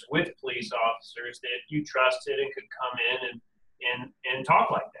relationships with police officers that you trusted and could come in and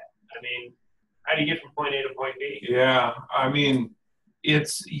talk like that? I mean, how do you get from point A to point B? Yeah, I mean,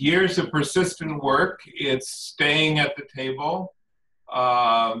 it's years of persistent work. It's staying at the table.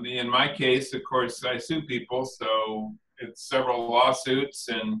 In my case, of course, I sue people, so it's several lawsuits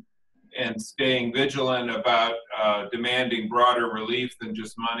and staying vigilant about demanding broader relief than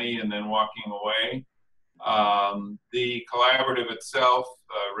just money and then walking away. The collaborative itself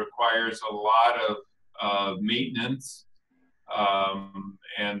requires a lot of maintenance,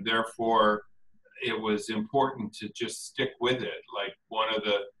 and therefore it was important to just stick with it. Like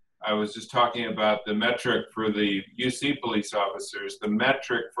I was just talking about the metric for the UC police officers. The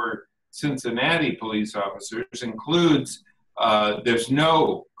metric for Cincinnati police officers includes, there's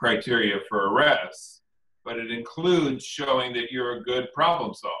no criteria for arrests, but it includes showing that you're a good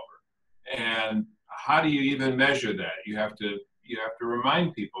problem solver. And how do you even measure that? You have to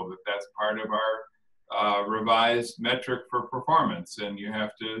remind people that that's part of our revised metric for performance, and you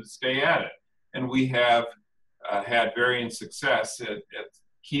have to stay at it. And we have had varying success at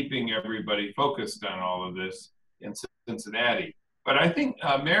keeping everybody focused on all of this in Cincinnati. But I think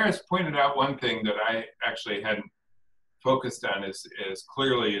Maris pointed out one thing that I actually hadn't focused on as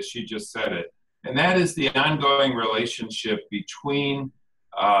clearly as she just said it, and that is the ongoing relationship between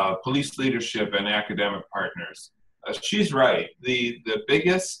police leadership and academic partners. She's right. The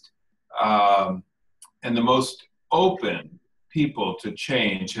biggest and the most open people to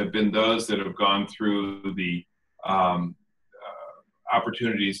change have been those that have gone through the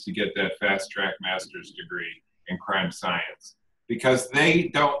opportunities to get that fast-track master's degree in crime science, because they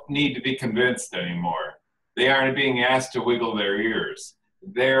don't need to be convinced anymore. They aren't being asked to wiggle their ears.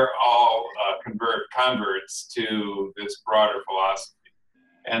 They're all converts to this broader philosophy.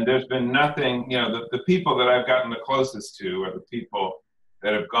 And there's been nothing, the people that I've gotten the closest to are the people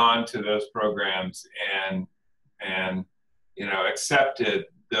that have gone to those programs and accepted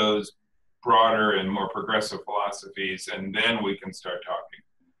those broader and more progressive philosophies, and then we can start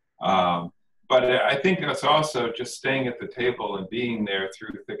talking. But I think that's also just staying at the table and being there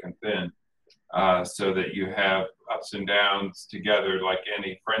through thick and thin, so that you have ups and downs together like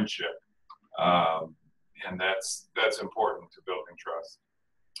any friendship. And that's important to building trust.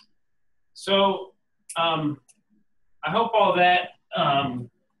 So I hope all that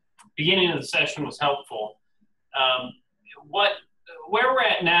beginning of the session was helpful. Where we're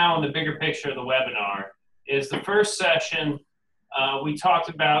at now in the bigger picture of the webinar is the first session. We talked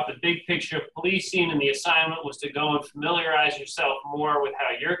about the big picture of policing, and the assignment was to go and familiarize yourself more with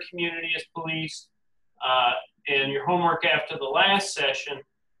how your community is policed. And your homework after the last session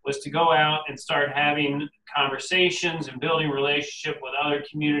was to go out and start having conversations and building relationship with other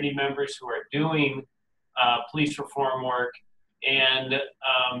community members who are doing police reform work. And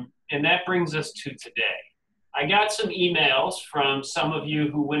that brings us to today. I got some emails from some of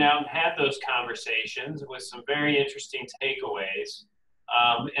you who went out and had those conversations with some very interesting takeaways.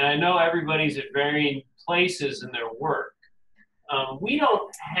 And I know everybody's at varying places in their work. We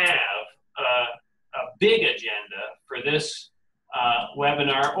don't have a big agenda for this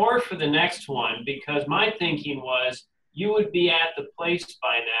webinar or for the next one, because my thinking was you would be at the place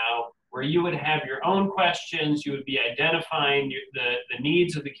by now where you would have your own questions, you would be identifying the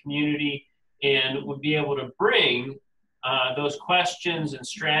needs of the community, and would be able to bring those questions and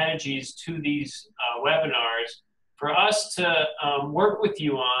strategies to these webinars for us to work with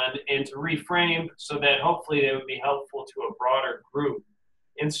you on and to reframe so that hopefully they would be helpful to a broader group.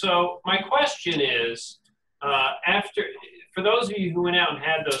 And so my question is, for those of you who went out and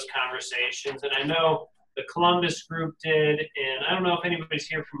had those conversations, and I know the Columbus group did, and I don't know if anybody's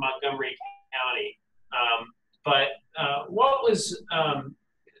here from Montgomery County, but what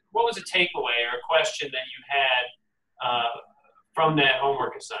was a takeaway or a question that you had from that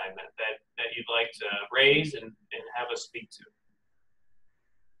homework assignment that you'd like to raise and have us speak to?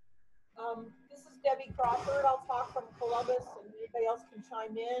 This is Debbie Crawford. I'll talk from Columbus, and anybody else can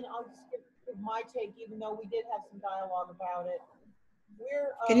chime in. I'll just give my take, even though we did have some dialogue about it.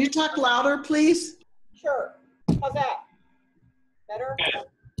 Can you talk louder, please? Sure. How's that? Better? Okay.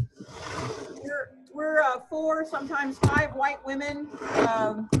 We're 4, sometimes 5 white women,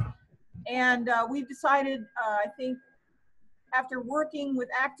 and we've decided, I think, after working with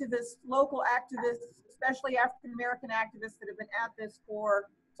activists, local activists, especially African-American activists that have been at this for,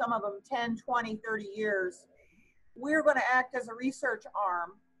 some of them 10, 20, 30 years, we're going to act as a research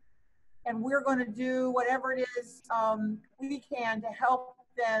arm, and we're going to do whatever it is we can to help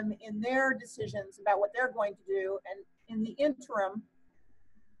them in their decisions about what they're going to do. And in the interim,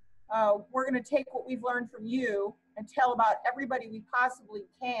 we're going to take what we've learned from you and tell about everybody we possibly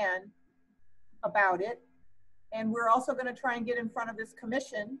can about it. And we're also going to try and get in front of this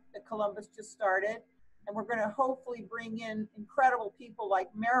commission that Columbus just started. And we're going to hopefully bring in incredible people like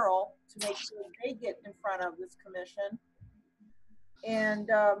Merrill to make sure they get in front of this commission. And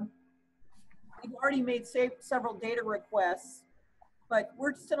we've already made several data requests, but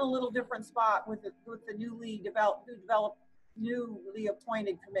we're just in a little different spot with the newly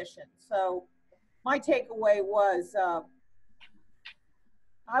appointed commission. So my takeaway was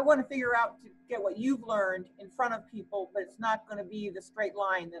I want to figure out to get what you've learned in front of people, but it's not going to be the straight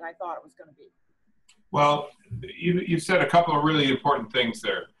line that I thought it was going to be. Well, you've said a couple of really important things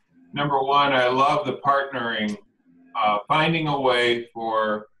there. Number one, I love the partnering, finding a way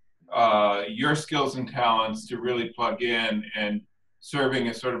for your skills and talents to really plug in and serving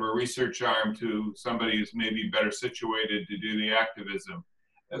as sort of a research arm to somebody who's maybe better situated to do the activism,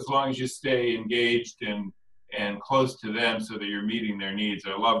 as long as you stay engaged and close to them so that you're meeting their needs.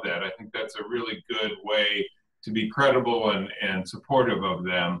 I love that. I think that's a really good way to be credible and supportive of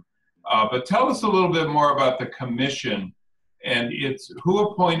them. But tell us a little bit more about the commission, and who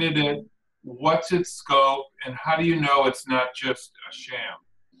appointed it, what's its scope, and how do you know it's not just a sham?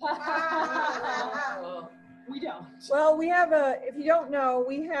 We don't. Well, we have if you don't know,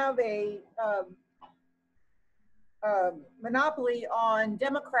 we have a monopoly on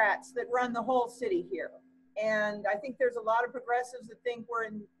Democrats that run the whole city here. And I think there's a lot of progressives that think we're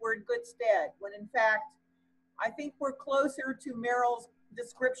in good stead, when in fact, I think we're closer to Merrill's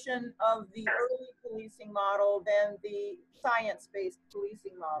description of the early policing model than the science-based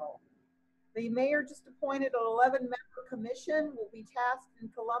policing model. The mayor just appointed an 11-member commission, will be tasked in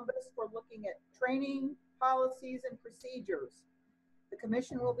Columbus for looking at training, policies, and procedures. The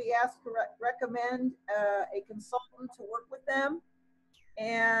commission will be asked to recommend a consultant to work with them.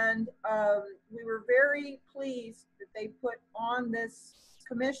 And we were very pleased that they put on this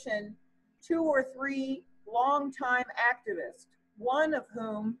commission 2 or 3 longtime activists, one of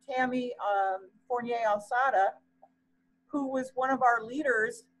whom, Tammy Fournier Alsada, who was one of our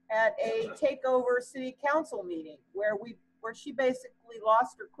leaders at a takeover city council meeting where she basically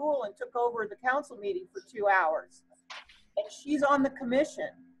lost her cool and took over the council meeting for 2 hours. And she's on the commission.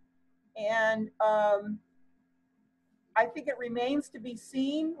 And I think it remains to be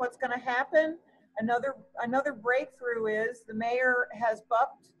seen what's going to happen. Another breakthrough is the mayor has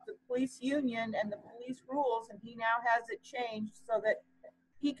bucked the police union and the police rules, and he now has it changed so that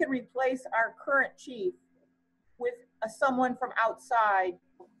he can replace our current chief with someone from outside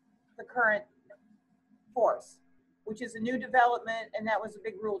the current force, which is a new development, and that was a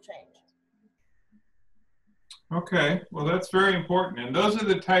big rule change. Okay, well, that's very important. And those are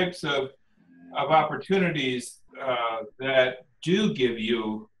the types of opportunities that do give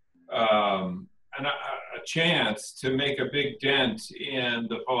you a chance to make a big dent in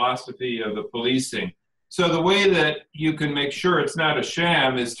the philosophy of the policing. So the way that you can make sure it's not a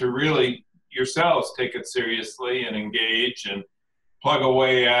sham is to really yourselves take it seriously and engage and plug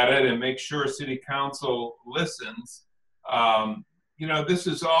away at it and make sure city council listens. You know, this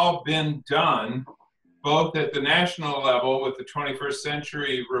has all been done both at the national level with the 21st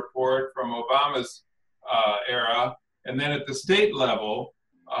Century Report from Obama's era, and then at the state level,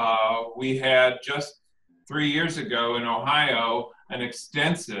 we had just 3 years ago in Ohio an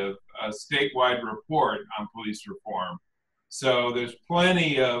extensive statewide report on police reform. So there's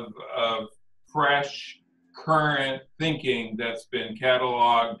plenty of fresh, current thinking that's been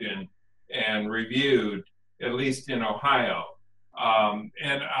cataloged and reviewed, at least in Ohio.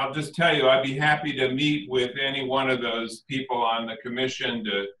 And I'll just tell you, I'd be happy to meet with any one of those people on the commission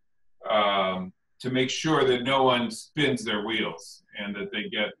to make sure that no one spins their wheels and that they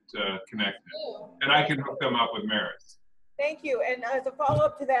get connected. And I can hook them up with Maris. Thank you. And as a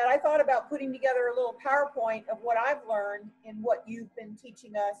follow-up to that, I thought about putting together a little PowerPoint of what I've learned in what you've been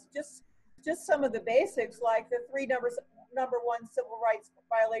teaching us. Just some of the basics, like the three number one civil rights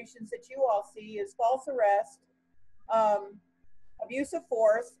violations that you all see is false arrest, abuse of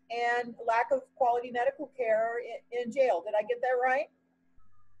force, and lack of quality medical care in jail. Did I get that right?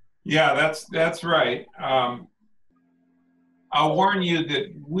 Yeah, that's right. I'll warn you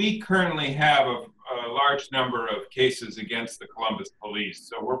that we currently have a large number of cases against the Columbus police,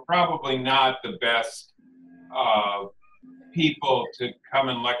 so we're probably not the best people to come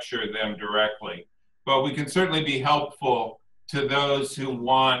and lecture them directly. But we can certainly be helpful to those who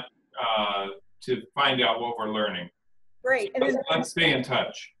want to find out what we're learning. Great. And let's stay in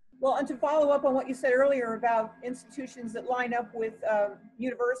touch. Well, and to follow up on what you said earlier about institutions that line up with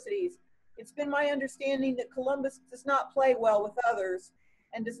universities, it's been my understanding that Columbus does not play well with others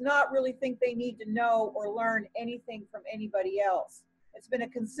and does not really think they need to know or learn anything from anybody else. It's been a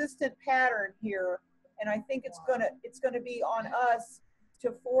consistent pattern here, and I think it's gonna be on us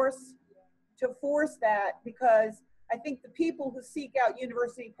to force that, because I think the people who seek out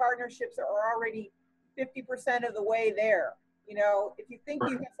university partnerships are already 50% of the way there. You know, if you think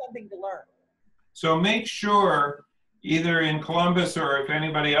you have something to learn. So make sure, either in Columbus or if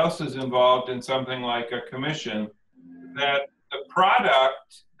anybody else is involved in something like a commission, that the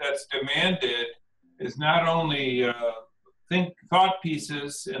product that's demanded is not only thought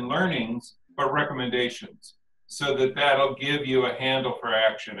pieces and learnings, but recommendations, so that that'll give you a handle for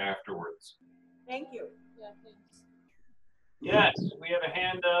action afterwards. Thank you. Yeah, thanks. Yes, we have a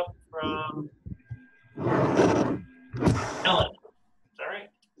hand up from Ellen. Sorry.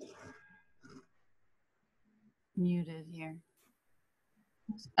 Muted here.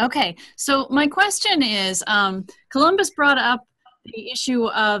 Okay, so my question is, Columbus brought up the issue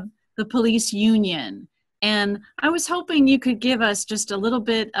of the police union, and I was hoping you could give us just a little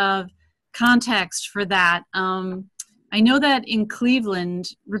bit of context for that. I know that in Cleveland,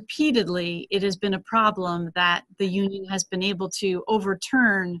 repeatedly, it has been a problem that the union has been able to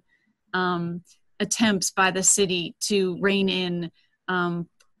overturn attempts by the city to rein in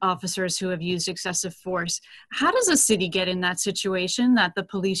officers who have used excessive force. How does a city get in that situation that the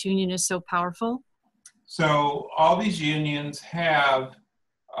police union is so powerful? So all these unions have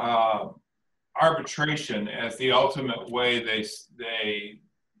arbitration as the ultimate way they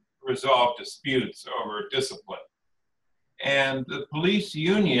resolve disputes over discipline. And the police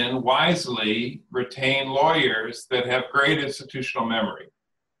union wisely retain lawyers that have great institutional memory.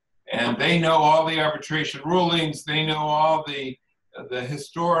 And they know all the arbitration rulings, they know all the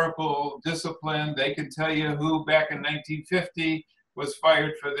historical discipline. They can tell you who back in 1950 was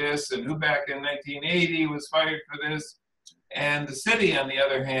fired for this and who back in 1980 was fired for this. And the city, on the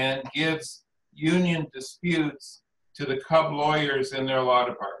other hand, gives union disputes to the cub lawyers in their law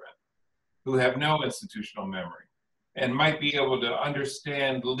department who have no institutional memory and might be able to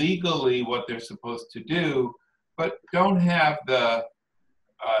understand legally what they're supposed to do, but don't have the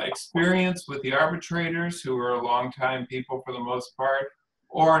experience with the arbitrators, who are longtime people for the most part,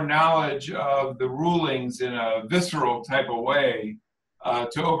 or knowledge of the rulings in a visceral type of way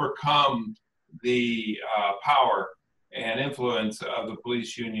to overcome the power and influence of the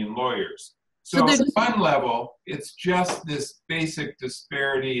police union lawyers. So at one level, it's just this basic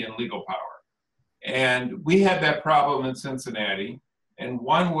disparity in legal power. And we had that problem in Cincinnati. And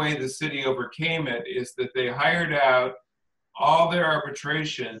one way the city overcame it is that they hired out all their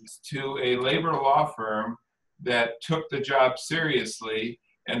arbitrations to a labor law firm that took the job seriously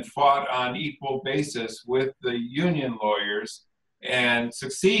and fought on equal basis with the union lawyers and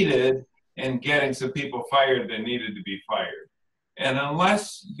succeeded in getting some people fired that needed to be fired. And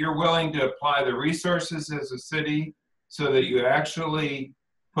unless you're willing to apply the resources as a city so that you actually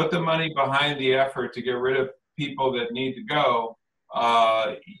put the money behind the effort to get rid of people that need to go,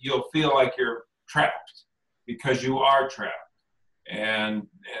 you'll feel like you're trapped, because you are trapped. And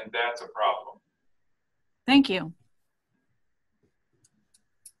that's a problem. Thank you.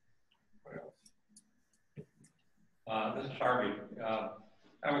 This is Harvey. I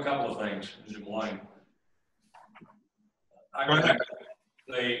have a couple of things in Des Moines.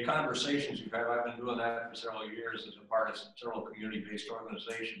 The conversations you've had, I've been doing that for several years as a part of several community-based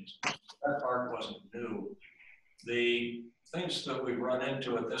organizations. That part wasn't new. The things that we've run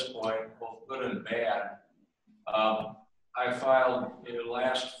into at this point, both good and bad, I filed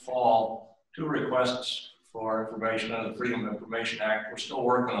last fall 2 requests for information under the Freedom of Information Act. We're still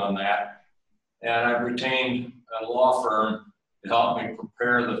working on that. And I've retained a law firm to help me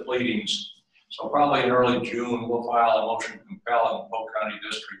prepare the pleadings. So probably in early June, we'll file a motion to compel in Polk County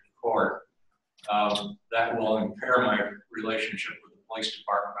District Court. That will impair my relationship with the police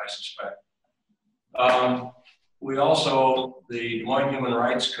department, I suspect. We also, the Des Moines Human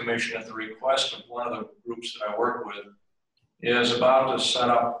Rights Commission, at the request of one of the groups that I work with, is about to set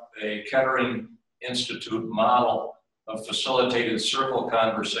up a Kettering Institute model of facilitated circle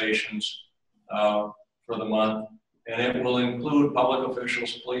conversations for the month. And it will include public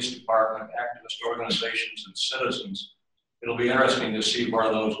officials, police department, activist organizations, and citizens. It'll be interesting to see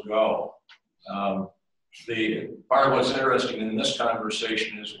where those go. The part of what's interesting in this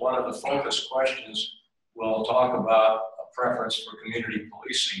conversation is one of the focus questions will talk about a preference for community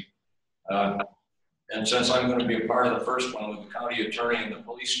policing. And since I'm going to be a part of the first one with the county attorney and the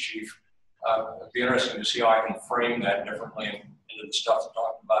police chief, it'd be interesting to see how I can frame that differently into the stuff we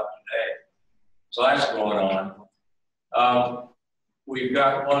talked about today. So that's going on. We've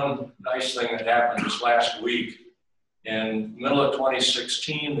got one nice thing that happened this last week. In the middle of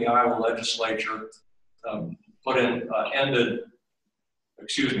 2016, the Iowa legislature put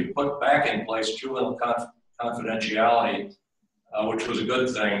back in place juvenile confidentiality, which was a good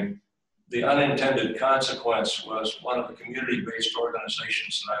thing. The unintended consequence was one of the community-based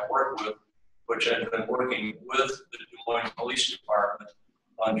organizations that I work with, which had been working with the Des Moines Police Department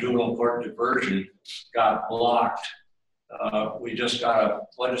on juvenile court diversion, got blocked. We just got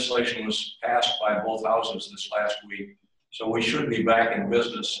legislation was passed by both houses this last week. So we should be back in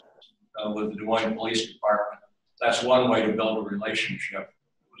business with the Des Moines Police Department. That's one way to build a relationship.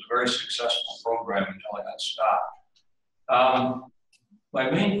 It was a very successful program until it got stopped. My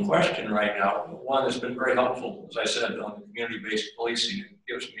main question right now, one that's been very helpful, as I said, on the community-based policing, it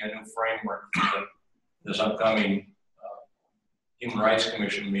gives me a new framework for this upcoming Human Rights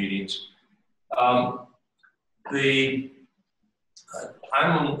Commission meetings. I'm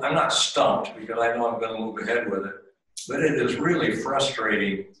not stumped because I know I'm going to move ahead with it, but it is really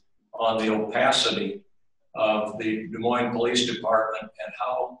frustrating on the opacity of the Des Moines Police Department and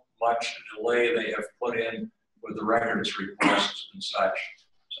how much delay they have put in with the records requests and such.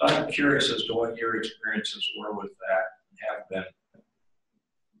 So I'm curious as to what your experiences were with that and have been.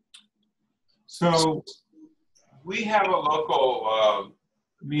 So we have a local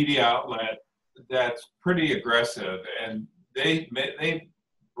media outlet that's pretty aggressive, and they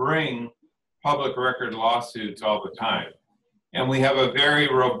bring public record lawsuits all the time. And we have a very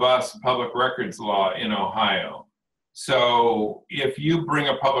robust public records law in Ohio. So if you bring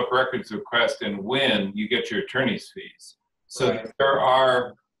a public records request and win, you get your attorney's fees. So right. There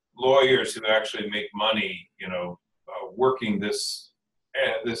are lawyers who actually make money, working this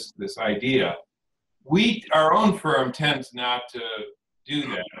idea. Our own firm tends not to do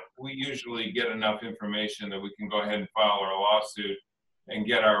that. We usually get enough information that we can go ahead and file our lawsuit and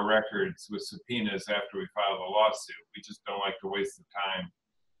get our records with subpoenas after we file the lawsuit. We just don't like to waste the time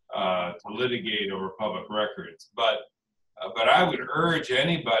to litigate over public records. But I would urge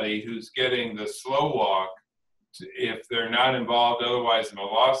anybody who's getting the slow walk, if they're not involved otherwise in a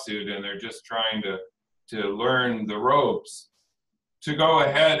lawsuit and they're just trying to learn the ropes, to go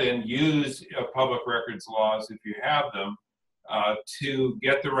ahead and use public records laws, if you have them, to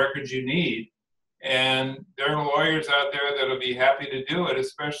get the records you need. And there are lawyers out there that'll be happy to do it,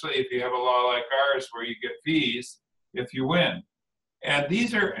 especially if you have a law like ours where you get fees if you win. And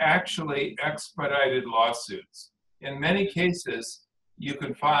these are actually expedited lawsuits. In many cases, you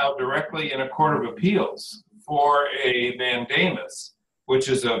can file directly in a court of appeals for a mandamus, which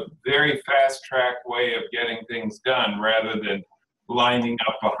is a very fast track way of getting things done rather than lining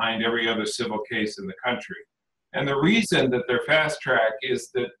up behind every other civil case in the country. And the reason that they're fast track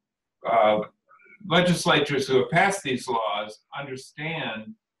is that legislatures who have passed these laws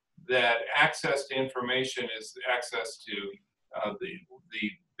understand that access to information is access to the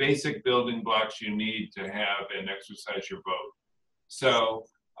basic building blocks you need to have and exercise your vote. So,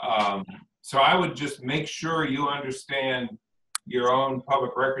 so I would just make sure you understand your own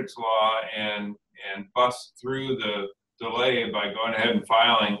public records law and bust through the delay by going ahead and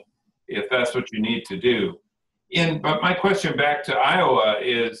filing if that's what you need to do. But my question back to Iowa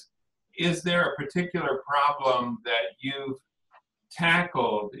is there a particular problem that you've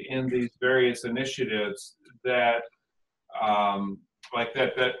tackled in these various initiatives that, like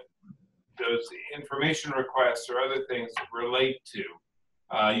that those information requests or other things relate to?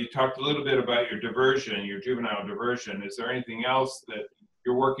 You talked a little bit about your diversion, your juvenile diversion. Is there anything else that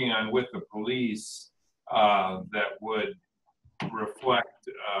you're working on with the police that would reflect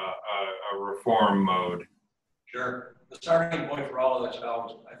a reform mode? Sure. The starting point for all of this,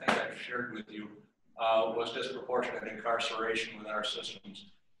 I think I've shared with you, was disproportionate incarceration within our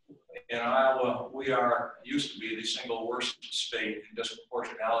systems. In Iowa, we used to be the single worst state in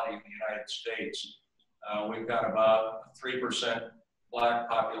disproportionality in the United States. We've got about 3% Black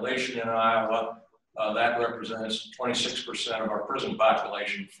population in Iowa. That represents 26% of our prison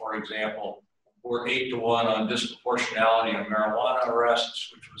population, for example. We're 8-to-1 on disproportionality on marijuana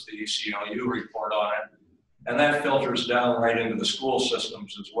arrests, which was the CLFUU report on it. And that filters down right into the school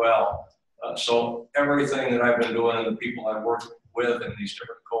systems as well. So everything that I've been doing and the people I've worked with in these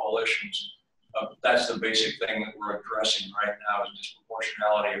different coalitions, that's the basic thing that we're addressing right now is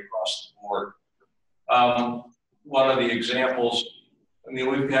disproportionality across the board. One of the examples, I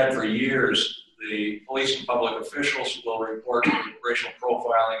mean, we've had for years, the police and public officials will report that racial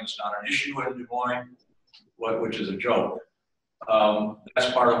profiling is not an issue in Des Moines, which is a joke.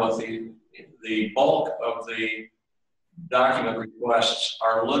 That's part of what the bulk of the document requests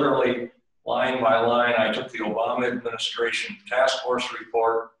are literally line by line. I took the Obama administration task force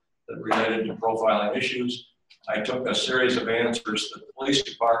report that related to profiling issues. I took a series of answers that the police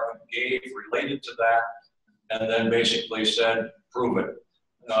department gave related to that, and then basically said, prove it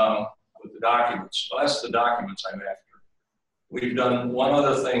with the documents. So that's the documents I'm after. We've done one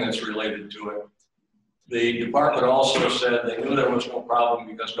other thing that's related to it. The department also said they knew there was no problem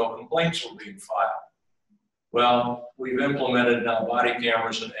because no complaints were being filed. Well, we've implemented now body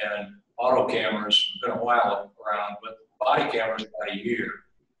cameras and auto cameras. It's been a while around, but body cameras about a year.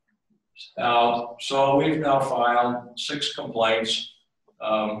 So we've now filed 6 complaints.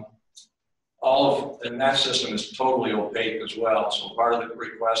 And that system is totally opaque as well. So part of the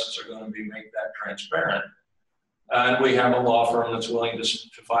requests are going to be make that transparent. And we have a law firm that's willing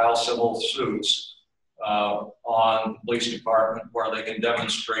to file civil suits on the police department where they can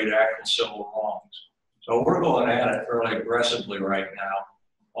demonstrate actual civil wrongs. So we're going at it fairly aggressively right now,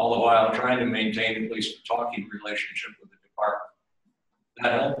 all the while trying to maintain at least a talking relationship with the department.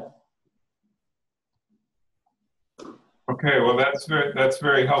 That help? Okay, well that's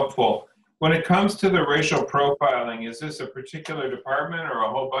very helpful. When it comes to the racial profiling, is this a particular department or a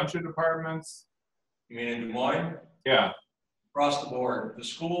whole bunch of departments? You mean in Des Moines? Yeah. Across the board. The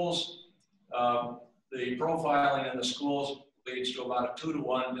schools, the profiling in the schools leads to about a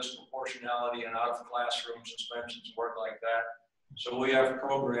 2-to-1 disproportionality in out of classroom suspensions, work like that. So we have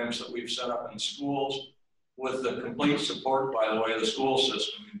programs that we've set up in schools with the complete support, by the way, of the school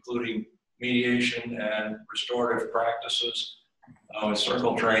system, including mediation and restorative practices with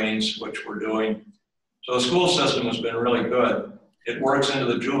circle trainings, which we're doing. So the school system has been really good. It works into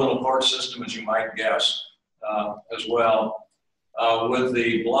the juvenile court system, as you might guess, as well. With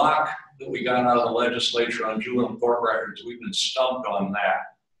the block that we got out of the legislature on juvenile court records, we've been stumped on that.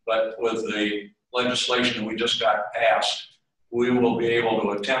 But with the legislation that we just got passed, we will be able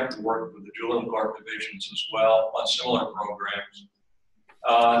to attempt to work with the juvenile court divisions as well on similar programs.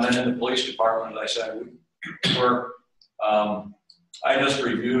 And then in the police department, as I said, I just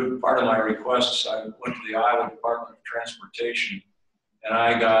reviewed part of my requests. I went to the Iowa Department of Transportation, and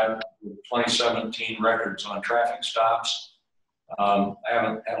I got 2017 records on traffic stops. I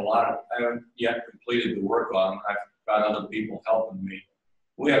haven't yet completed the work on them. I've got other people helping me.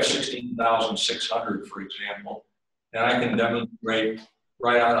 We have 16,600, for example, and I can demonstrate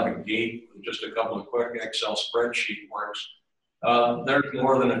right out of the gate with just a couple of quick Excel spreadsheet works. There's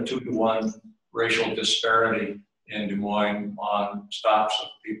more than a 2-to-1 racial disparity in Des Moines on stops of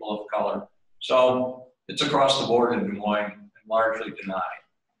people of color. So it's across the board in Des Moines and largely denied.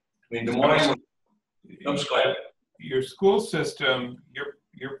 I mean, Des Moines, your school system,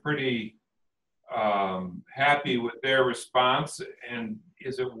 you're pretty happy with their response, and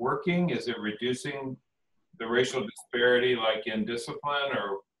is it working? Is it reducing the racial disparity, like in discipline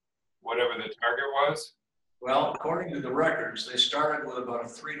or whatever the target was? Well, according to the records, they started with about a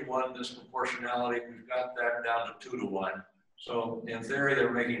 3-to-1 disproportionality. We've got that down to 2-to-1. So in theory,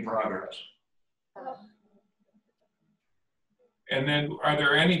 they're making progress. And then are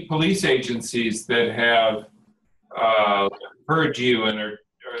there any police agencies that have heard you, and are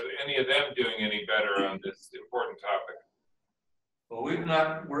any of them doing any better on this important topic? Well, we've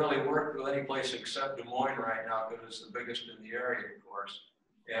not really worked with any place except Des Moines right now because it's the biggest in the area, of course.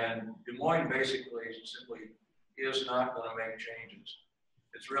 And Des Moines basically simply is not going to make changes.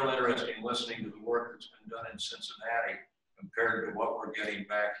 It's real interesting listening to the work that's been done in Cincinnati compared to what we're getting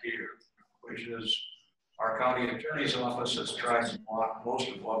back here, which is our county attorney's office has tried to block most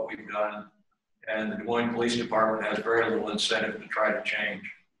of what we've done, and the Des Moines Police Department has very little incentive to try to change.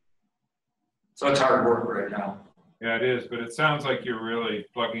 So it's hard work right now. Yeah, it is, but it sounds like you're really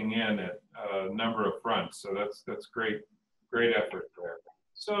plugging in at a number of fronts. So that's great effort there.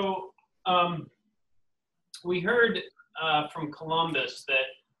 So we heard from Columbus that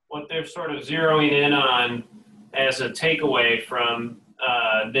what they're sort of zeroing in on as a takeaway from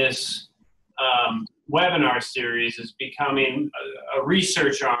this webinar series is becoming a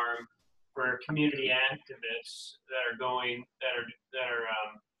research arm for community activists that have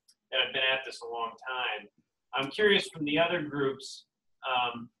been at this a long time. I'm curious from the other groups,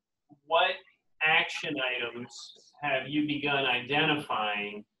 what action items have you begun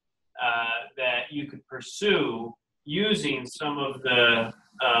identifying that you could pursue using some of the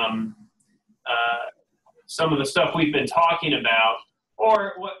stuff we've been talking about,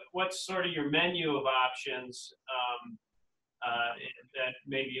 or what's sort of your menu of options that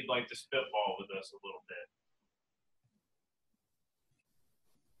maybe you'd like to spitball with us a little bit?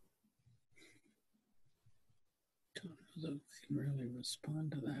 Can really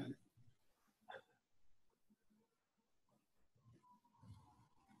respond to that.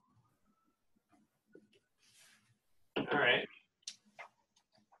 All right.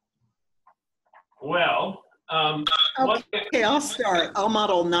 Well, okay, I'll start. I'll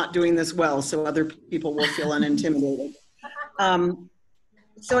model not doing this well so other people will feel unintimidated.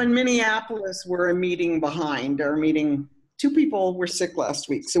 So in Minneapolis, we're a meeting behind. Our meeting, 2 people were sick last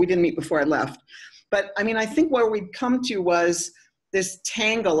week, so we didn't meet before I left. But I mean, I think where we'd come to was this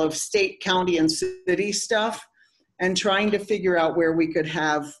tangle of state, county, and city stuff and trying to figure out where we could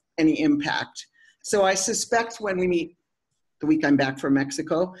have any impact. So I suspect when we meet the week I'm back from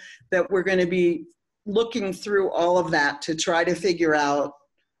Mexico, that we're going to be looking through all of that to try to figure out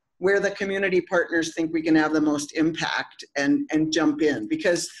where the community partners think we can have the most impact and jump in.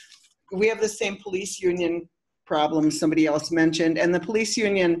 Because we have the same police union problem somebody else mentioned, and the police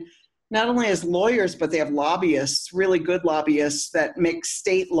union not only has lawyers, but they have lobbyists, really good lobbyists that make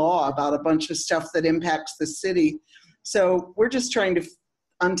state law about a bunch of stuff that impacts the city. So we're just trying to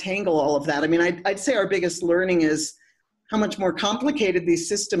untangle all of that. I mean, I'd say our biggest learning is how much more complicated these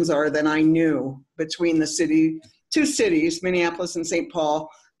systems are than I knew between the 2 cities, Minneapolis and St. Paul,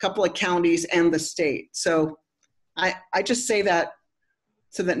 a couple of counties, and the state. So I just say that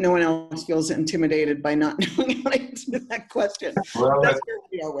so that no one else feels intimidated by not knowing how to answer that question. Well, that's where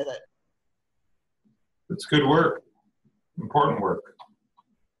we are with it. It's good work, important work.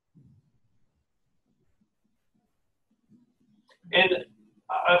 And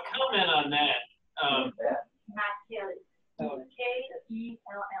a comment on that. Kelly.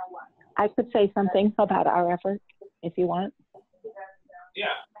 I could say something about our effort, if you want. Yeah.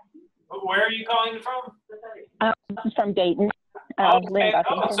 Where are you calling from? I'm from Dayton. Okay.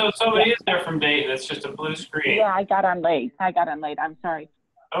 So somebody is there from Dayton. It's just a blue screen. Yeah, I got on late. I'm sorry.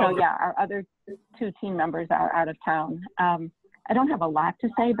 Okay. So yeah, our other 2 team members are out of town. I don't have a lot to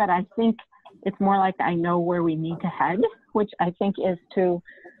say, but I think it's more like I know where we need to head, which I think is to,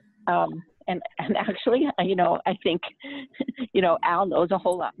 and actually, I think, Al knows a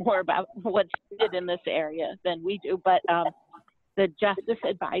whole lot more about what's needed in this area than we do, but the Justice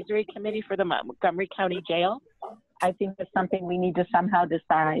Advisory Committee for the Montgomery County Jail, I think is something we need to somehow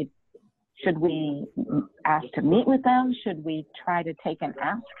decide. Should we ask to meet with them? Should we try to take an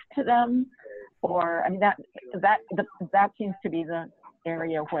ask to them? Or, I mean, that seems to be the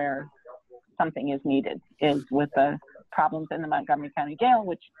area where something is needed, is with the problems in the Montgomery County Jail,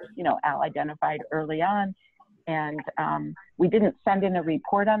 which, you know, Al identified early on. And we didn't send in a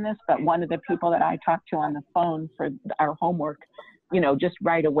report on this, but one of the people that I talked to on the phone for our homework, you know, just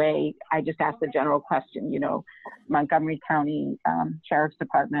right away, I just asked the general question, you know, Montgomery County Sheriff's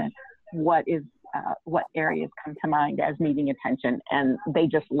Department, what areas come to mind as needing attention? And they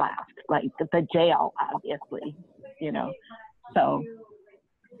just laughed, like the jail, obviously, you know. So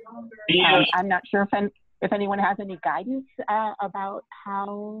I'm not sure if anyone has any guidance about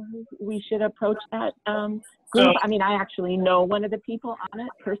how we should approach that group. I mean, I actually know one of the people on it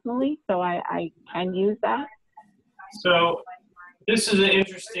personally, so I can use that. So this is an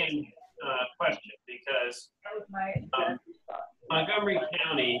interesting question because Montgomery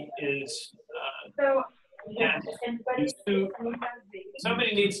County is,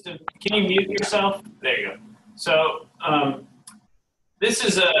 somebody needs to, can you mute yourself? There you go. So this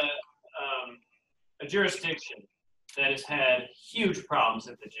is a jurisdiction that has had huge problems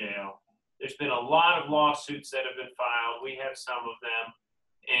at the jail. There's been a lot of lawsuits that have been filed. We have some of them.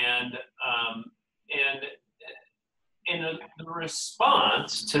 And in the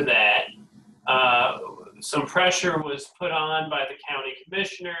response to that, some pressure was put on by the county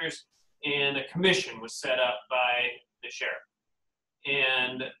commissioners, and a commission was set up by the sheriff.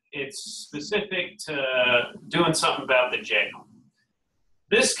 And it's specific to doing something about the jail.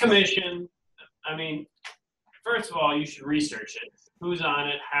 This commission, I mean, first of all, you should research it. Who's on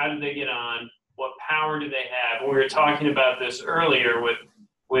it? How did they get on? What power do they have? We were talking about this earlier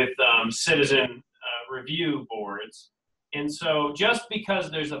with citizen review boards. And so just because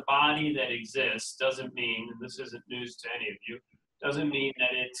there's a body that exists doesn't mean, and this isn't news to any of you, doesn't mean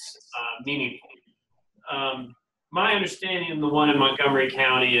that it's meaningful. My understanding of the one in Montgomery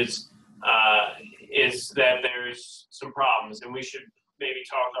County is that there's some problems, and we should maybe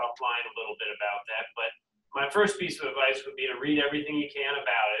talk offline a little bit about that. But my first piece of advice would be to read everything you can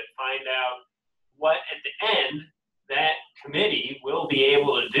about it, find out what at the end that committee will be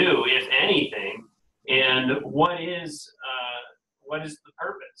able to do, if anything, and what is the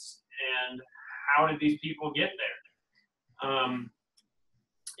purpose, and how did these people get there?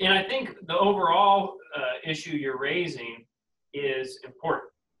 And I think the overall issue you're raising is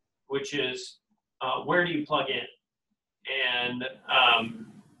important, which is where do you plug in?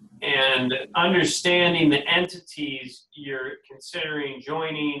 And understanding the entities you're considering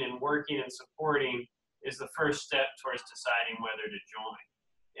joining and working and supporting is the first step towards deciding whether to join.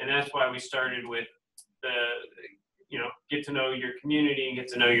 And that's why we started with get to know your community and get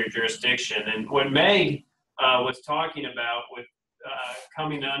to know your jurisdiction. And what Meg was talking about with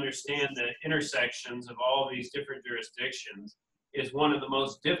coming to understand the intersections of all these different jurisdictions is one of the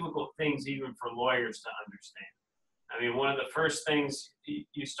most difficult things even for lawyers to understand. I mean, one of the first things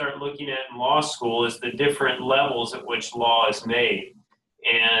you start looking at in law school is the different levels at which law is made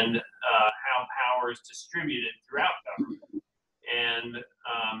and how power is distributed throughout government.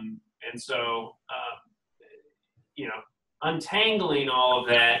 And so, untangling all of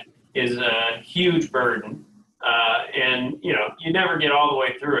that is a huge burden. And, you never get all the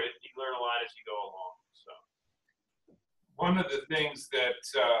way through it. You learn a lot as you go along. So, one of the things that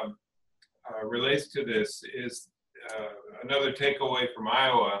relates to this is another takeaway from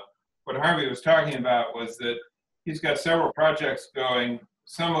Iowa. What Harvey was talking about was that he's got several projects going,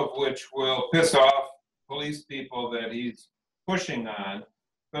 some of which will piss off police people that he's pushing on.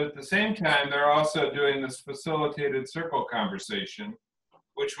 But at the same time, they're also doing this facilitated circle conversation,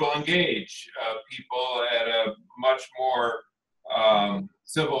 which will engage people at a much more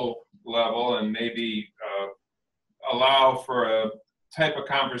civil level and maybe allow for a type of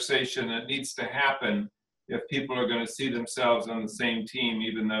conversation that needs to happen if people are going to see themselves on the same team,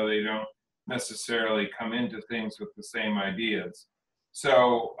 even though they don't necessarily come into things with the same ideas.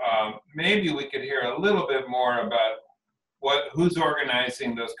 So maybe we could hear a little bit more about who's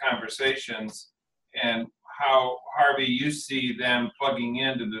organizing those conversations and how, Harvey, you see them plugging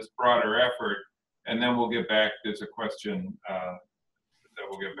into this broader effort, and then we'll get back. There's a question that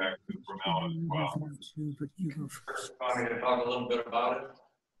we'll get back to from Ellen as well. Want me to talk a little bit about it?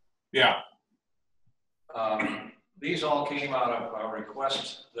 Yeah. These all came out of a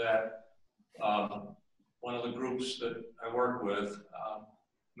request that one of the groups that I work with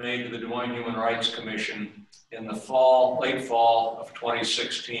made to the Des Moines Human Rights Commission in the late fall of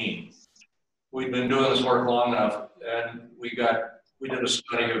 2016. We've been doing this work long enough, and we did a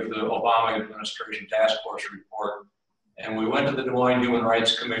study of the Obama administration task force report, and we went to the Des Moines Human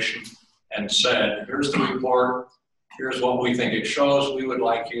Rights Commission and said, here's the report, here's what we think it shows. We would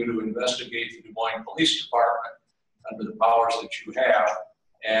like you to investigate the Des Moines Police Department under the powers that you have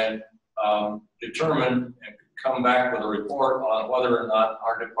and determine and come back with a report on whether or not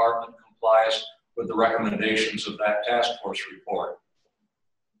our department complies with the recommendations of that task force report.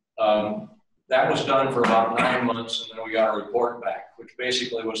 That was done for about 9 months, and then we got a report back, which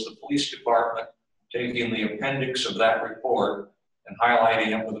basically was the police department taking the appendix of that report and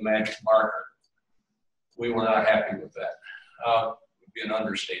highlighting it with a magic marker. We were not happy with that. Would be an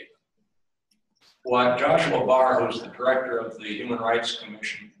understatement. What Joshua Barr, who's the director of the Human Rights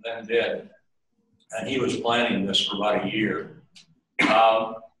Commission, then did, and he was planning this for about a year,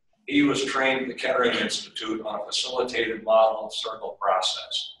 he was trained at the Kettering Institute on a facilitated model of circle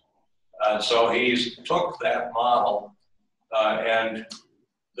process. So he took that model and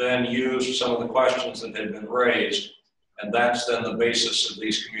then used some of the questions that had been raised, and that's then the basis of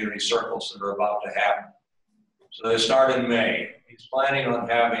these community circles that are about to happen. So they start in May. He's planning on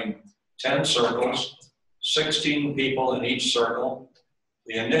having 10 circles, 16 people in each circle.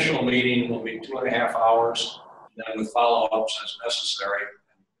 The initial meeting will be 2.5 hours, and then with follow-ups as necessary,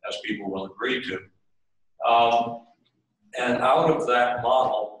 as people will agree to. And out of that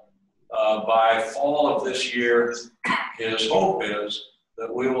model, by fall of this year, his hope is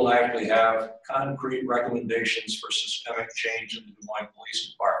that we will actually have concrete recommendations for systemic change in the Des Moines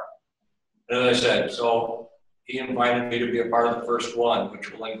Police Department. And as I said, so he invited me to be a part of the first one, which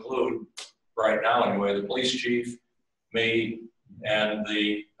will include, right now anyway, the police chief, me, and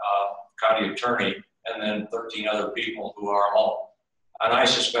the county attorney, and then 13 other people who are all. And I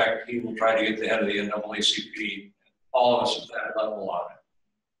suspect he will try to get the head of the NAACP, all of us at that level on it.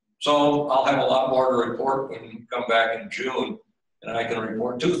 So I'll have a lot more to report when we come back in June, and I can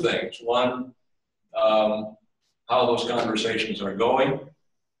report 2 things. One, how those conversations are going,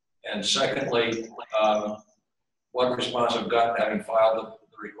 and secondly, what response I've gotten having filed the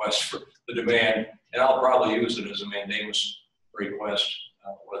request for the demand, and I'll probably use it as a mandamus request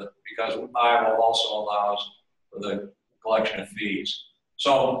with it, because Iowa also allows for the collection of fees.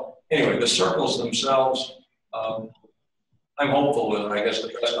 So anyway, the circles themselves, I'm hopeful with it. I guess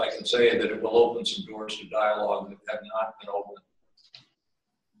the best I can say is that it will open some doors to dialogue that have not been open.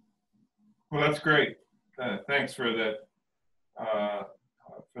 Well, that's great. Thanks for that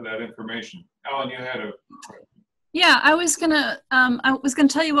information. Ellen, you had a Yeah, I was gonna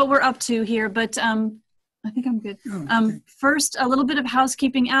tell you what we're up to here, but I think I'm good. First, a little bit of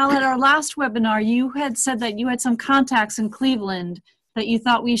housekeeping. Al, at our last webinar, you had said that you had some contacts in Cleveland that you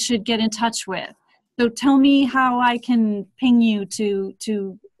thought we should get in touch with. So tell me how I can ping you to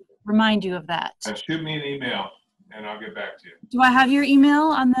remind you of that. shoot me an email and I'll get back to you. Do I have your email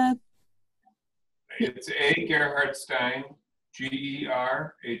on the? It's A. Gerhardstein,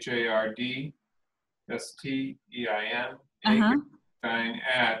 GERHARDSTEIN, Gerhardstein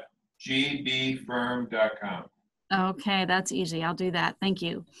at gbfirm.com. Okay, that's easy. I'll do that. Thank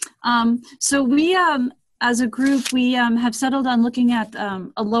you. So we, as a group, we have settled on looking at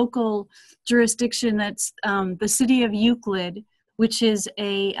a local jurisdiction that's the city of Euclid, which is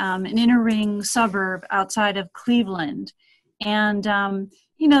an inner ring suburb outside of Cleveland. And,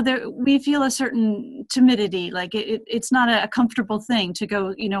 you know, we feel a certain timidity, like it's not a comfortable thing to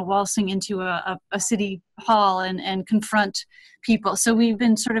go, you know, waltzing into a city hall and confront people. So we've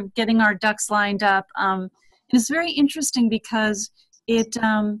been sort of getting our ducks lined up. It's very interesting because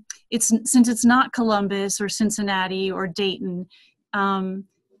since it's not Columbus or Cincinnati or Dayton,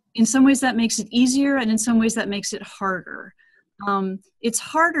 in some ways that makes it easier, and in some ways that makes it harder. It's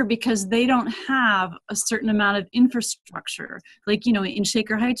harder because they don't have a certain amount of infrastructure. Like, you know, in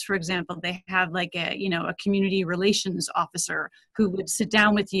Shaker Heights, for example, they have like a community relations officer who would sit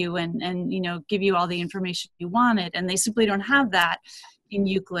down with you and, you know, give you all the information you wanted. And they simply don't have that in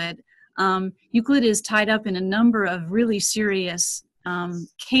Euclid. Euclid is tied up in a number of really serious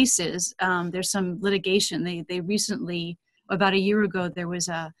cases. There's some litigation. They recently, about a year ago, there was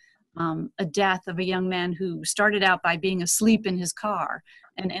a death of a young man who started out by being asleep in his car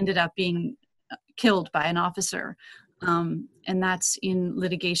and ended up being killed by an officer. And that's in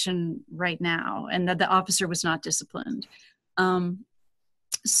litigation right now, and that the officer was not disciplined.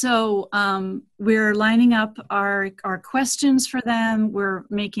 So we're lining up our questions for them. We're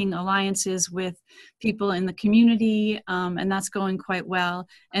making alliances with people in the community, and that's going quite well.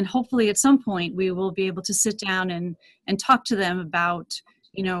 And hopefully at some point we will be able to sit down and talk to them about,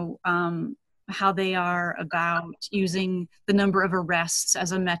 you know, how they are about using the number of arrests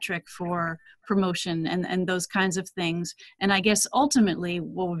as a metric for promotion and those kinds of things. And I guess ultimately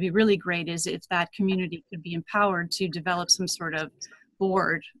what would be really great is if that community could be empowered to develop some sort of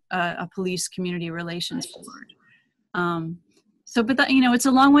board, a police community relations board. So, but that, you know, it's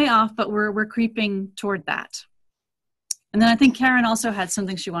a long way off, but we're creeping toward that. And then I think Karen also had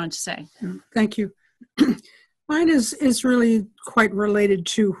something she wanted to say. Thank you. Mine is really quite related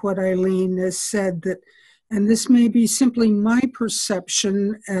to what Eileen has said, that, and this may be simply my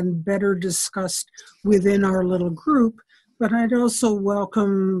perception and better discussed within our little group, but I'd also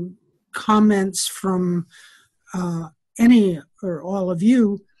welcome comments from any or all of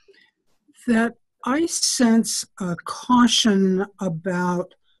you, that I sense a caution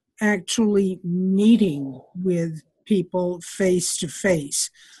about actually meeting with people face to face.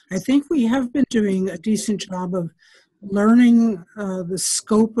 I think we have been doing a decent job of learning the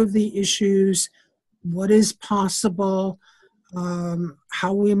scope of the issues, what is possible,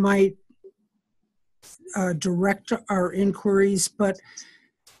 how we might direct our inquiries. But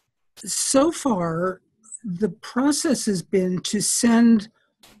so far, the process has been to send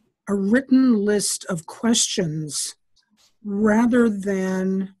a written list of questions rather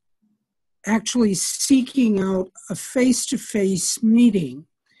than actually seeking out a face-to-face meeting.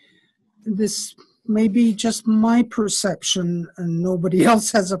 This may be just my perception and nobody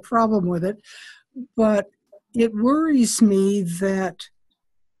else has a problem with it, but it worries me that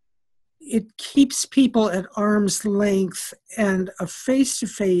it keeps people at arm's length, and a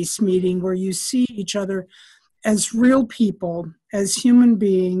face-to-face meeting where you see each other as real people, as human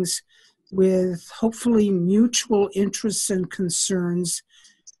beings with hopefully mutual interests and concerns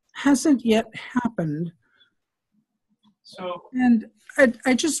hasn't yet happened. So, and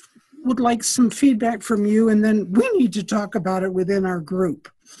I just would like some feedback from you, and then we need to talk about it within our group.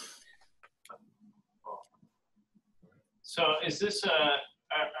 so is this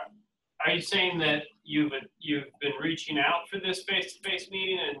are you saying that you've been reaching out for this face-to-face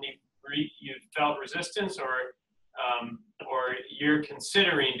meeting and you felt resistance, or you're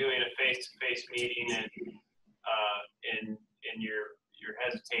considering doing a face-to-face meeting and you're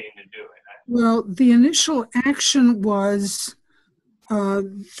hesitating to do it? Well, the initial action was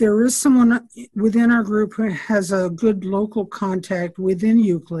there is someone within our group who has a good local contact within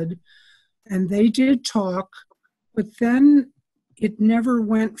Euclid, and they did talk, but then it never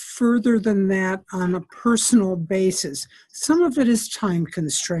went further than that on a personal basis. Some of it is time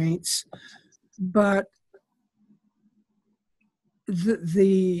constraints, but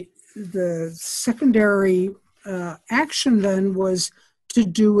the secondary action then was to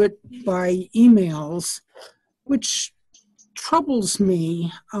do it by emails, which troubles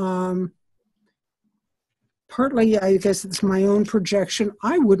me. Partly, I guess it's my own projection.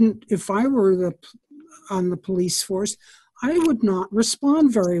 I wouldn't, if I were on the police force, I would not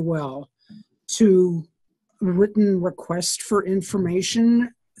respond very well to written request for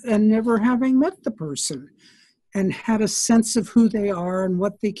information and never having met the person and had a sense of who they are and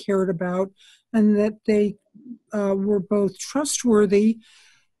what they cared about, and that they were both trustworthy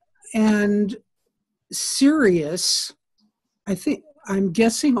and serious. I'm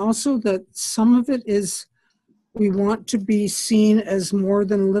guessing also that some of it is we want to be seen as more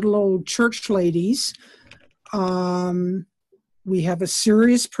than little old church ladies. We have a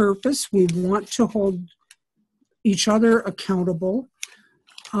serious purpose. We want to hold each other accountable.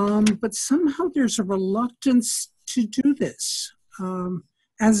 But somehow there's a reluctance to do this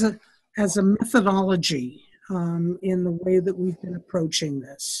as a methodology in the way that we've been approaching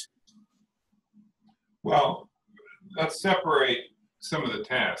this. Well, let's separate some of the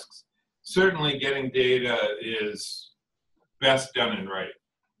tasks. Certainly getting data is best done in writing.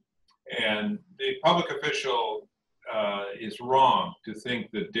 And the public official is wrong to think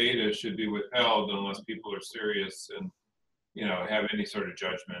that data should be withheld unless people are serious and, you know, have any sort of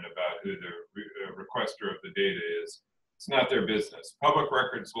judgment about who the requester of the data is. It's not their business. Public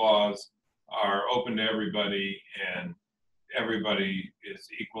records laws are open to everybody, and everybody is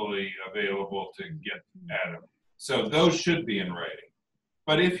equally available to get at them. So those should be in writing.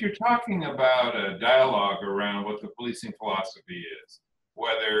 But if you're talking about a dialogue around what the policing philosophy is,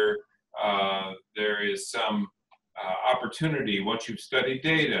 whether there is some opportunity once you've studied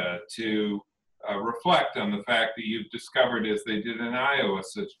data to reflect on the fact that you've discovered, as they did in Iowa,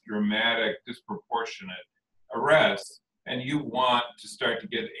 such dramatic, disproportionate arrests, and you want to start to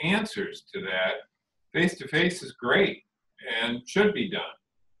get answers to that, face-to-face is great and should be done.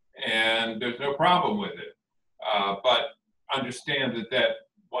 And there's no problem with it. But understand that that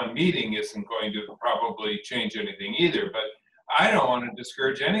one meeting isn't going to probably change anything either. But I don't want to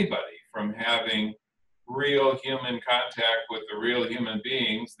discourage anybody from having real human contact with the real human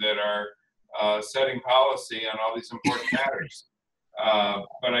beings that are setting policy on all these important matters.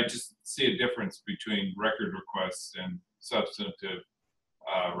 But I just see a difference between record requests and substantive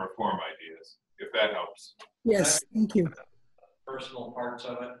reform ideas. if that helps. Yes, thank you. Personal parts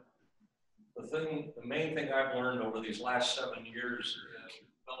of it. The main thing I've learned over these last 7 years is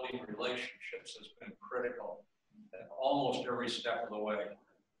building relationships has been critical at almost every step of the way.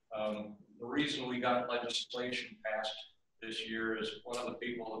 The reason we got legislation passed this year is one of the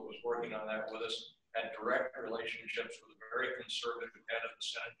people that was working on that with us had direct relationships with a very conservative head of the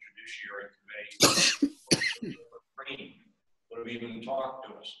Senate Judiciary Committee. Would have even talked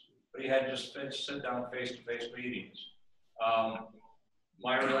to us, but he had just sit down face-to-face meetings.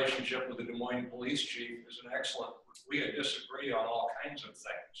 My relationship with the Des Moines police chief is an excellent. We disagree on all kinds of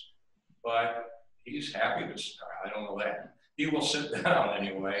things, but he's happy to. I don't know that he will sit down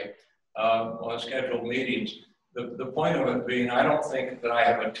anyway on scheduled meetings. The point of it being, I don't think that I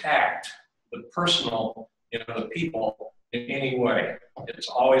have attacked the personal, the people in any way. It's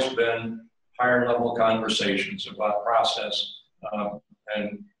always been higher level conversations about process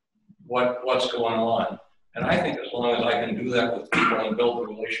and what's going on. And I think as long as I can do that with people and build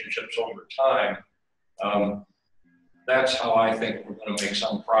relationships over time, that's how I think we're going to make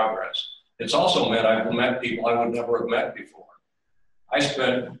some progress. It's also meant I've met people I would never have met before.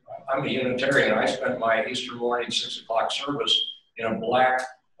 I'm a Unitarian. I spent my Easter morning 6 o'clock service in a black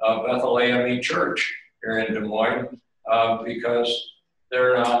Bethel AME church here in Des Moines because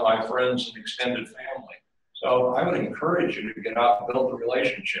they're now my friends and extended family. So I would encourage you to get out and build the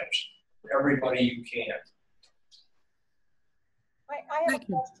relationships with everybody you can. I have a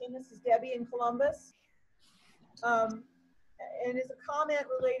question. This is Debbie in Columbus. And it's a comment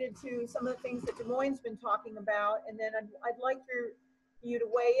related to some of the things that Des Moines has been talking about. And then I'd like you to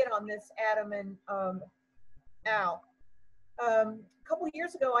weigh in on this, Adam and Al. A couple of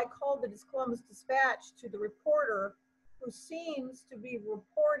years ago, I called the Columbus Dispatch to the reporter who seems to be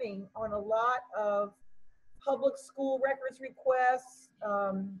reporting on a lot of public school records requests,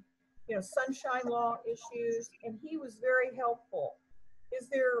 sunshine law issues, and he was very helpful.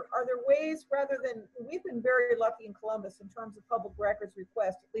 Are there ways, rather than, we've been very lucky in Columbus in terms of public records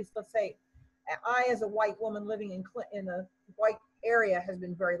requests, at least let's say, I as a white woman living in a white area has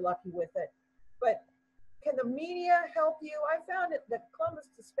been very lucky with it. But can the media help you? I found it that Columbus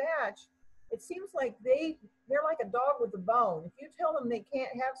Dispatch, it seems like they're like a dog with a bone. If you tell them they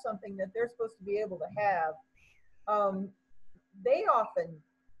can't have something that they're supposed to be able to have, they often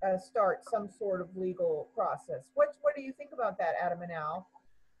start some sort of legal process. What do you think about that, Adam and Al?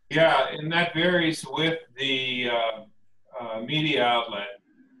 Yeah, and that varies with the media outlet.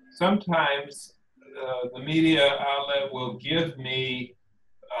 Sometimes the media outlet will give me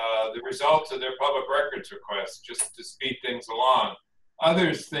the results of their public records request just to speed things along.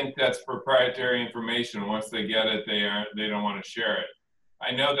 Others think that's proprietary information. Once they get it, they don't want to share it.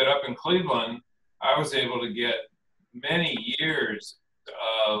 I know that up in Cleveland, I was able to get many years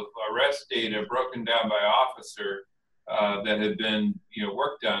of arrest data broken down by officer that had been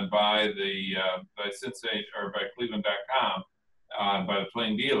worked on by Cincinnati or by Cleveland.com by the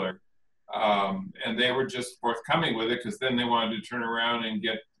plain dealer, and they were just forthcoming with it because then they wanted to turn around and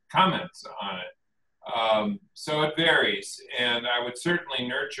get comments on it. So it varies, and I would certainly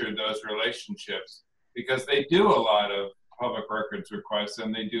nurture those relationships because they do a lot of public records requests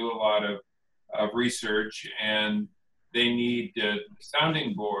and they do a lot of research, and they need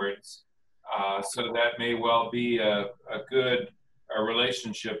sounding boards. So that may well be a good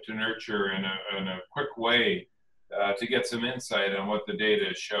relationship to nurture in a quick way to get some insight on what the data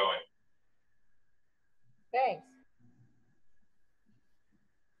is showing. Thanks.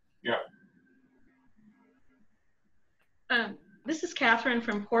 Yeah. This is Catherine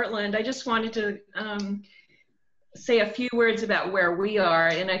from Portland. I just wanted to say a few words about where we are,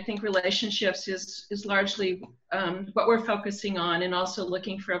 and I think relationships is largely what we're focusing on, and also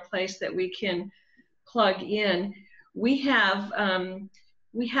looking for a place that we can plug in. We have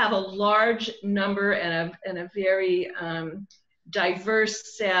a large number and a very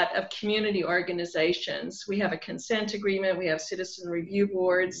diverse set of community organizations. We have a consent agreement, we have citizen review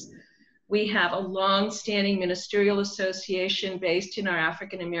boards, we have a long-standing ministerial association based in our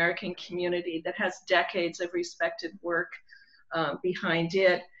African American community that has decades of respected work behind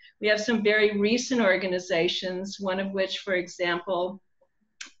it. We have some very recent organizations, one of which, for example,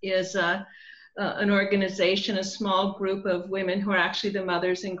 is an organization, a small group of women who are actually the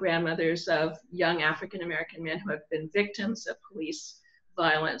mothers and grandmothers of young African American men who have been victims of police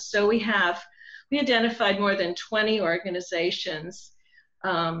violence. So we identified more than 20 organizations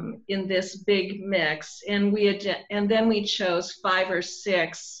in this big mix, and then we chose 5 or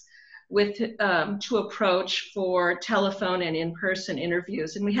 6 to approach for telephone and in-person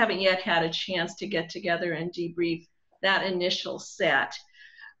interviews, and we haven't yet had a chance to get together and debrief that initial set.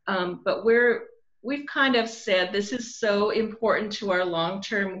 But we've kind of said this is so important to our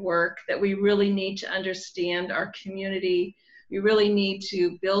long-term work that we really need to understand our community. We really need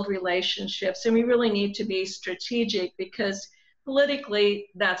to build relationships, and we really need to be strategic, because politically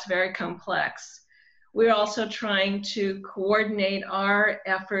that's very complex. We're also trying to coordinate our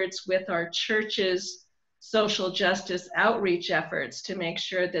efforts with our church's social justice outreach efforts to make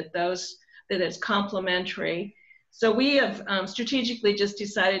sure that it's complementary. So we have strategically just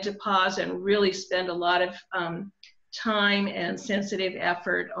decided to pause and really spend a lot of time and sensitive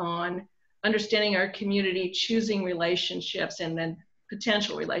effort on understanding our community, choosing relationships, and then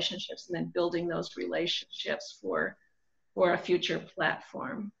potential relationships, and then building those relationships for a future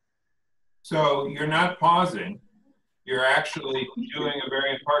platform. So you're not pausing, you're actually doing a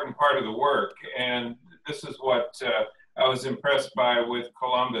very important part of the work. And this is what I was impressed by with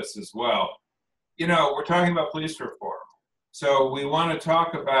Columbus as well. You know, we're talking about police reform. So we want to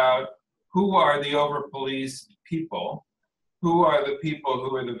talk about who are the over-policed people, who are the people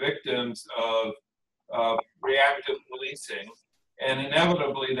who are the victims of reactive policing. And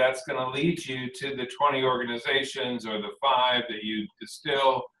inevitably, that's going to lead you to the 20 organizations or the 5 that you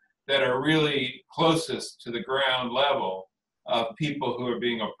distill that are really closest to the ground level of people who are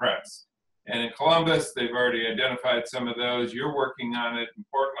being oppressed. And in Columbus, they've already identified some of those. You're working on it in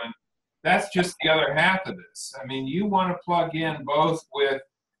Portland. That's just the other half of this. I mean, you want to plug in both with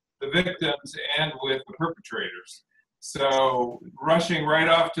the victims and with the perpetrators. So rushing right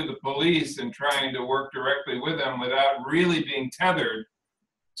off to the police and trying to work directly with them without really being tethered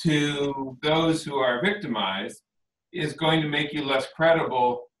to those who are victimized is going to make you less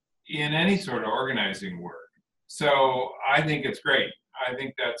credible in any sort of organizing work. So I think it's great. I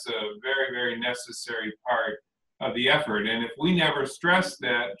think that's a very, very necessary part of the effort. And if we never stress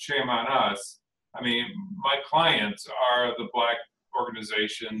that, shame on us. I mean, my clients are the Black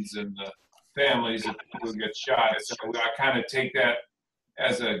organizations and the families of people who get shot. So I kind of take that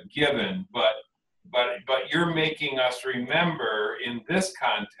as a given, but you're making us remember in this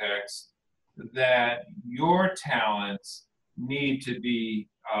context that your talents need to be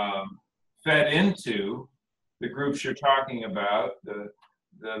fed into the groups you're talking about, the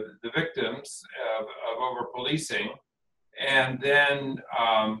victims of over-policing, and then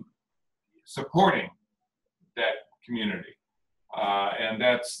supporting that community. And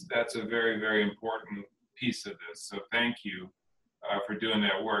that's a very, very important piece of this. So thank you for doing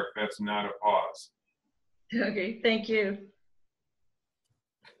that work. That's not a pause. Okay, thank you.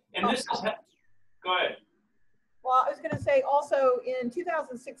 And this is, go ahead. Well, I was going to say also in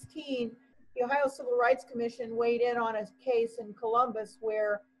 2016, the Ohio Civil Rights Commission weighed in on a case in Columbus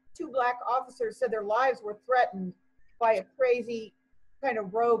where 2 Black officers said their lives were threatened by a crazy kind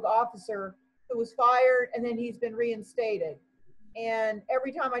of rogue officer who was fired, and then he's been reinstated. And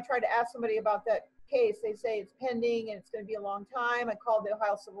every time I try to ask somebody about that case, they say it's pending and it's going to be a long time. I called the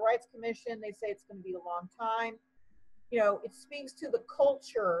Ohio Civil Rights Commission. They say it's going to be a long time. You know, it speaks to the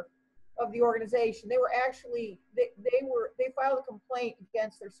culture of the organization. They were actually, they filed a complaint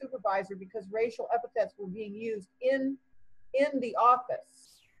against their supervisor because racial epithets were being used in the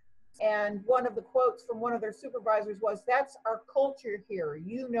office. And one of the quotes from one of their supervisors was, "That's our culture here.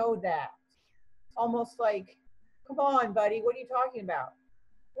 You know that." Almost like, come on, buddy, what are you talking about?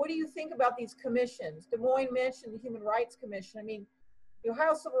 What do you think about these commissions? Des Moines mentioned the Human Rights Commission. I mean, the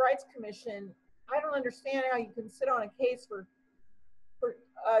Ohio Civil Rights Commission, I don't understand how you can sit on a case for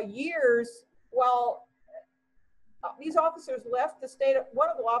years while these officers left the state of, one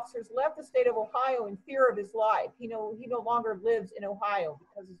of the officers left the state of Ohio in fear of his life. He no longer lives in Ohio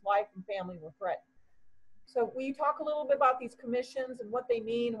because his life and family were threatened. So will you talk a little bit about these commissions and what they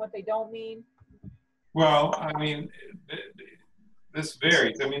mean and what they don't mean? Well, I mean, this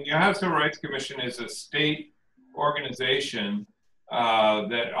varies. I mean, the Ohio Civil Rights Commission is a state organization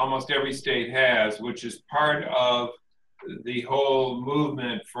that almost every state has, which is part of the whole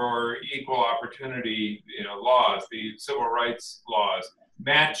movement for equal opportunity, laws, the civil rights laws,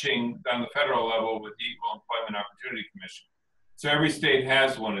 matching on the federal level with the Equal Employment Opportunity Commission. So every state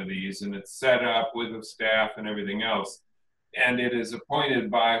has one of these, and it's set up with the staff and everything else, and it is appointed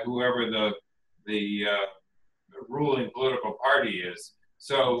by whoever the ruling political party is.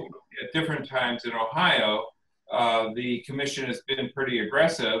 So at different times in Ohio, the commission has been pretty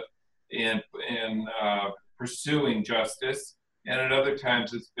aggressive in pursuing justice, and at other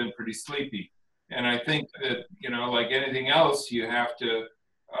times it's been pretty sleepy. And I think that, like anything else, you have to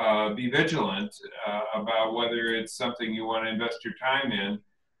be vigilant about whether it's something you want to invest your time in,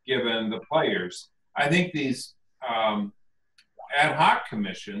 given the players. I think these ad hoc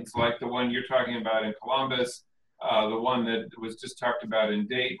commissions, like the one you're talking about in Columbus, the one that was just talked about in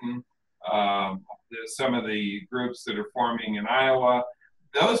Dayton, some of the groups that are forming in Iowa,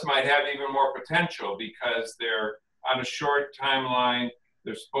 those might have even more potential because they're on a short timeline.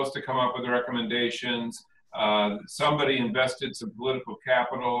 They're supposed to come up with recommendations. Somebody invested some political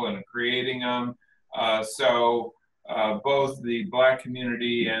capital in creating them. So both the Black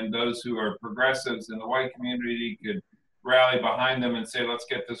community and those who are progressives in the white community could rally behind them and say, let's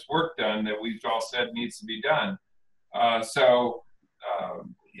get this work done that we've all said needs to be done. So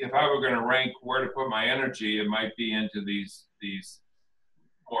if I were going to rank where to put my energy, it might be into these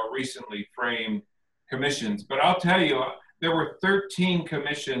more recently framed commissions. But I'll tell you, there were 13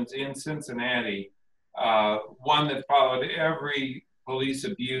 commissions in Cincinnati, one that followed every police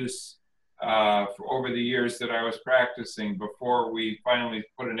abuse over the years that I was practicing before we finally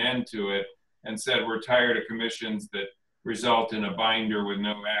put an end to it and said we're tired of commissions that result in a binder with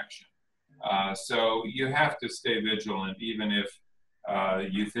no action. So you have to stay vigilant even if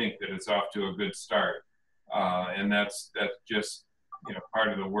you think that it's off to a good start. And that's just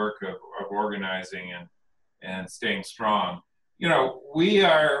part of the work of organizing and staying strong. We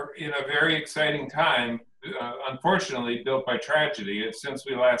are in a very exciting time, unfortunately built by tragedy. Since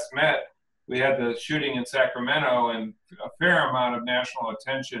we last met, we had the shooting in Sacramento and a fair amount of national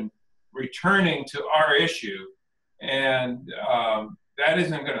attention returning to our issue. And that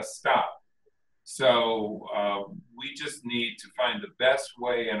isn't going to stop. So we just need to find the best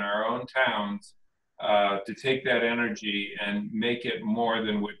way in our own towns to take that energy and make it more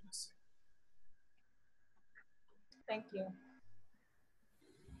than witnessing. Thank you.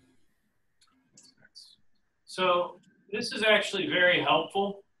 So this is actually very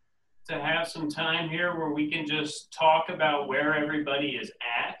helpful to have some time here where we can just talk about where everybody is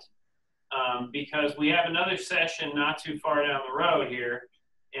at, because we have another session not too far down the road here,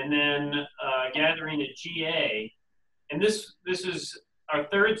 and then gathering at GA. And this is our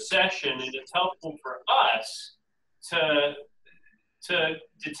third session, and it's helpful for us to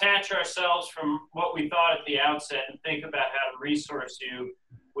detach ourselves from what we thought at the outset and think about how to resource you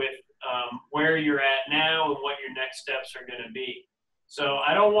with where you're at now and what your next steps are going to be. So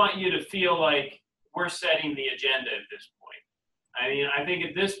I don't want you to feel like we're setting the agenda at this point. I mean, I think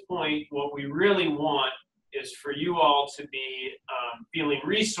at this point, what we really want is for you all to be feeling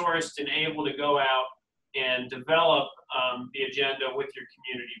resourced and able to go out and develop the agenda with your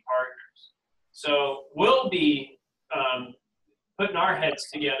community partners. So we'll be putting our heads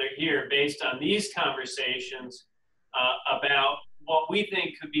together here based on these conversations about what we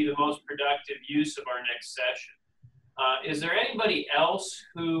think could be the most productive use of our next session. Is there anybody else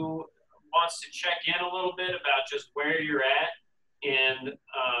who wants to check in a little bit about just where you're at and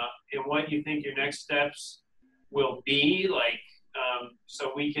what you think your next steps will be, like,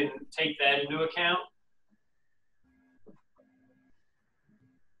 so we can take that into account?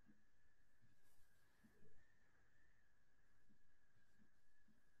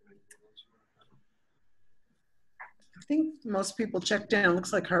 I think most people checked in.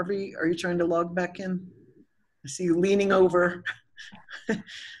 Looks like Harvey, are you trying to log back in? I see you leaning over.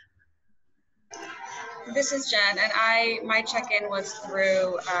 This is Jen, and my check-in was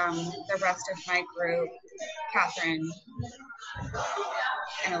through the rest of my group, Catherine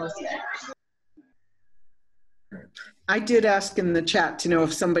and Elizabeth. I did ask in the chat to know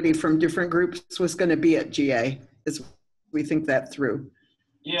if somebody from different groups was going to be at GA, as we think that through.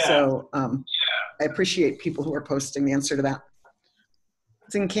 Yeah. So I appreciate people who are posting the answer to that.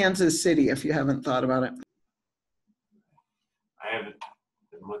 It's in Kansas City, if you haven't thought about it. I haven't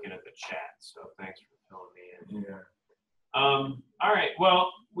been looking at the chat, so thanks for filling me in. Yeah. All right.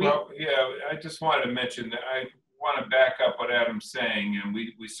 Well, yeah, I just wanted to mention that I want to back up what Adam's saying, and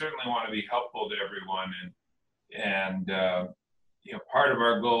we certainly want to be helpful to everyone, and part of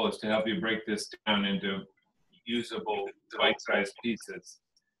our goal is to help you break this down into usable bite-sized pieces.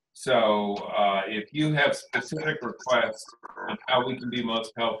 So if you have specific requests on how we can be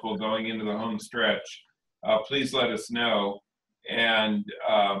most helpful going into the home stretch, please let us know. And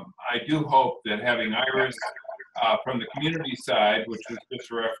I do hope that having Iris from the community side, which was just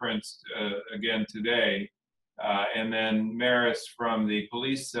referenced again today, and then Maris from the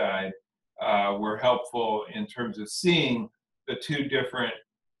police side were helpful in terms of seeing the two different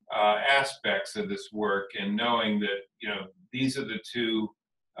aspects of this work and knowing that these are the two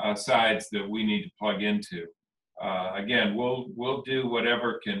sides that we need to plug into. Again, we'll do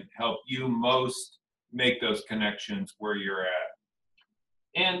whatever can help you most make those connections where you're at.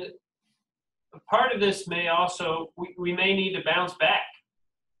 And part of this may also, we may need to bounce back.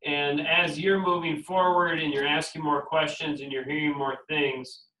 And as you're moving forward and you're asking more questions and you're hearing more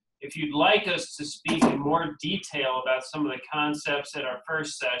things, if you'd like us to speak in more detail about some of the concepts at our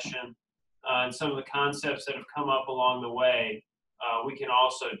first session and some of the concepts that have come up along the way, we can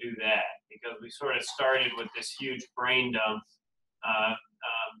also do that, because we sort of started with this huge brain dump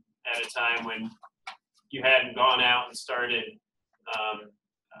at a time when you hadn't gone out and started,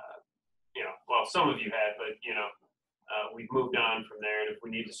 well, some of you had, but, we've moved on from there. And if we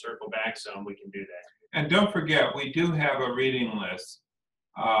need to circle back some, we can do that. And don't forget, we do have a reading list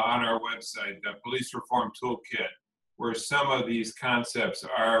on our website, the Police Reform Toolkit, where some of these concepts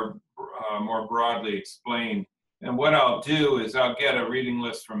are more broadly explained. And what I'll do is I'll get a reading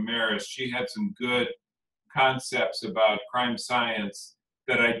list from Maris. She had some good concepts about crime science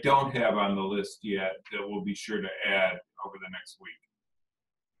that I don't have on the list yet that we'll be sure to add over the next week.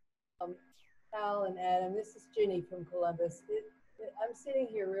 Al and Adam, this is Ginny from Columbus. I'm sitting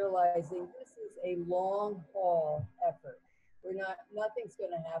here realizing this is a long haul effort. Nothing's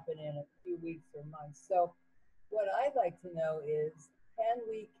going to happen in a few weeks or months. So what I'd like to know is, can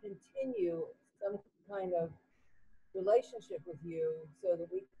we continue some kind of relationship with you so that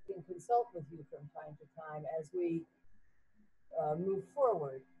we can consult with you from time to time as we move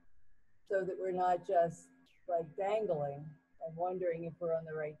forward, so that we're not just like dangling and wondering if we're on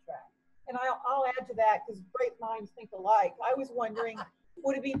the right track? And I'll add to that, because great minds think alike. I was wondering,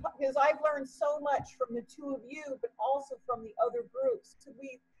 would it be, because I've learned so much from the two of you, but also from the other groups. Could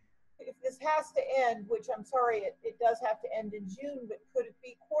we, if this has to end, which I'm sorry, it does have to end in June, but could it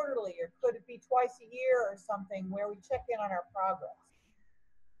be quarterly, or could it be twice a year or something, where we check in on our progress?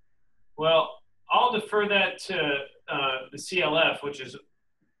 Well, I'll defer that to the CLF, which is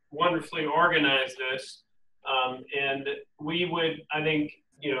wonderfully organized this. And we would, I think,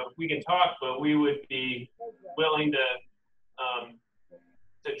 we can talk, but we would be willing to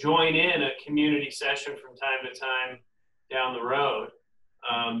join in a community session from time to time down the road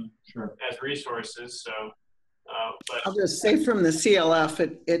as resources. So, but I'll just say from the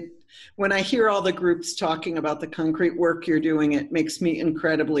CLF, when I hear all the groups talking about the concrete work you're doing, it makes me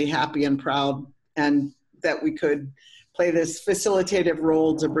incredibly happy and proud, and that we could play this facilitative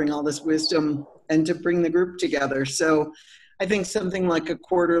role to bring all this wisdom and to bring the group together. So I think something like a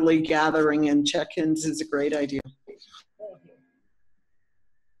quarterly gathering and check-ins is a great idea.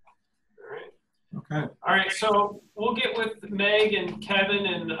 Okay. All right, so we'll get with Meg and Kevin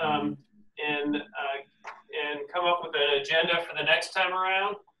and come up with an agenda for the next time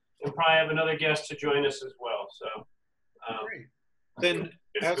around, and probably have another guest to join us as well. So, great. Then,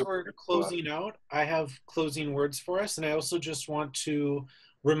 as we're closing out, I have closing words for us, and I also just want to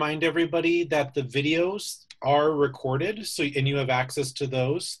remind everybody that the videos are recorded, and you have access to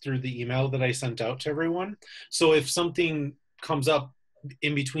those through the email that I sent out to everyone. So if something comes up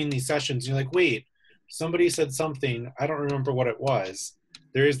in between these sessions, you're like, wait, somebody said something, I don't remember what it was,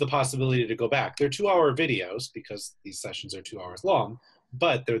 there is the possibility to go back. They're 2-hour videos because these sessions are 2 hours long,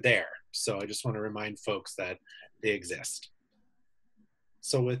 but they're there. So I just want to remind folks that they exist.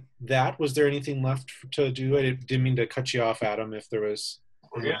 So with that, was there anything left to do? I didn't mean to cut you off, Adam, if there was.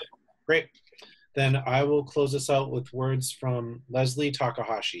 We're good. Great. Then I will close us out with words from Leslie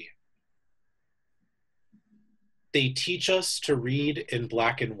Takahashi. They teach us to read in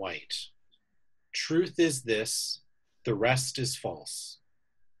black and white. Truth is this, the rest is false.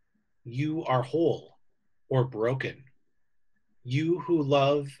 You are whole or broken.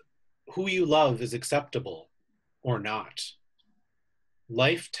 Who you love is acceptable or not.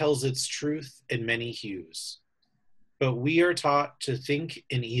 Life tells its truth in many hues, but we are taught to think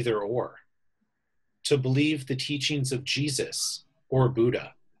in either or, to believe the teachings of Jesus or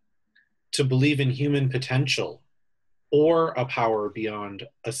Buddha, to believe in human potential or a power beyond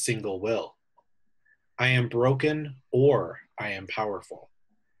a single will. I am broken or I am powerful.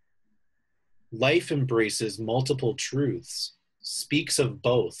 Life embraces multiple truths, speaks of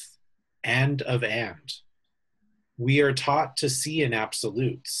both and of and. We are taught to see in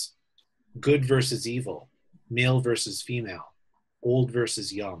absolutes, good versus evil, male versus female, old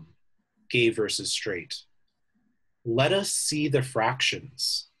versus young, gay versus straight. Let us see the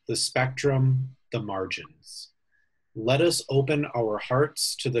fractions, the spectrum, the margins. Let us open our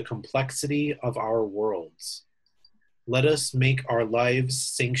hearts to the complexity of our worlds. Let us make our lives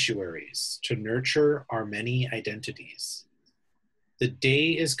sanctuaries to nurture our many identities. The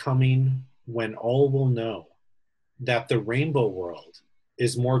day is coming when all will know that the rainbow world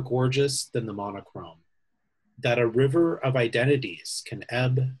is more gorgeous than the monochrome, that a river of identities can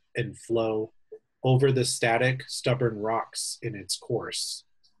ebb and flow over the static, stubborn rocks in its course,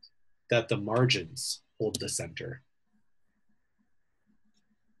 that the margins hold the center.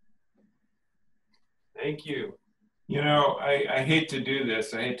 Thank you. You know, I hate to do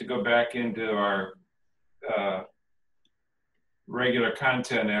this. I hate to go back into our regular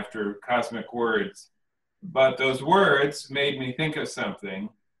content after cosmic words, but those words made me think of something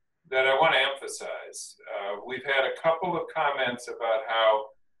that I want to emphasize. We've had a couple of comments about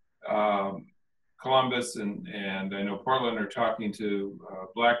how Columbus and I know Portland are talking to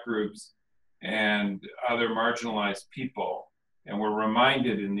Black groups and other marginalized people, and we're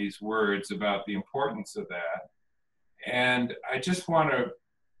reminded in these words about the importance of that. And I just want to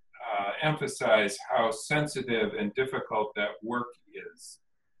emphasize how sensitive and difficult that work is.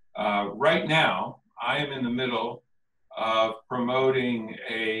 Right now, I am in the middle of promoting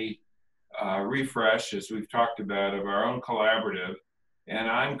a refresh, as we've talked about, of our own collaborative. And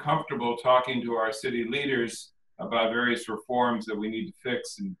I'm comfortable talking to our city leaders about various reforms that we need to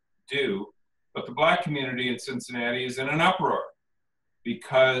fix and do. But the Black community in Cincinnati is in an uproar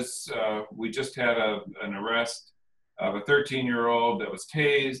because we just had an arrest of a 13-year-old that was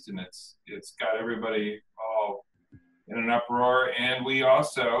tased, and it's got everybody all in an uproar. And we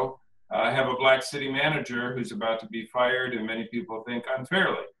also have a Black city manager who's about to be fired, and many people think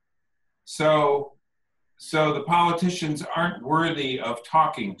unfairly. So the politicians aren't worthy of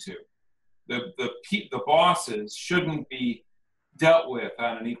talking to. The bosses shouldn't be dealt with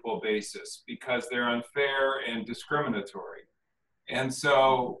on an equal basis because they're unfair and discriminatory. And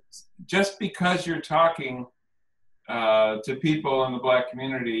so just because you're talking to people in the Black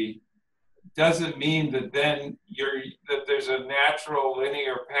community doesn't mean that then that there's a natural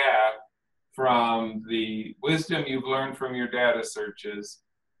linear path from the wisdom you've learned from your data searches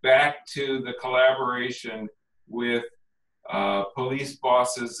back to the collaboration with police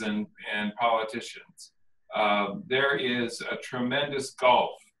bosses and politicians. There is a tremendous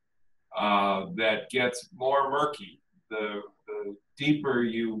gulf that gets more murky the deeper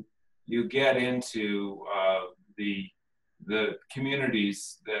you get into the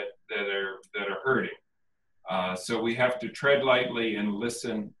communities that are hurting. So we have to tread lightly and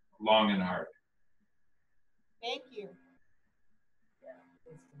listen long and hard. Thank you.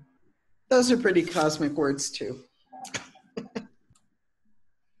 Those are pretty cosmic words too.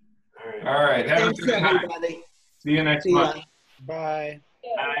 All right. Have Thanks, a good night. everybody. See you next See ya. month. Bye.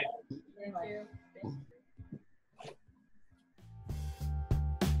 Bye. Thank you.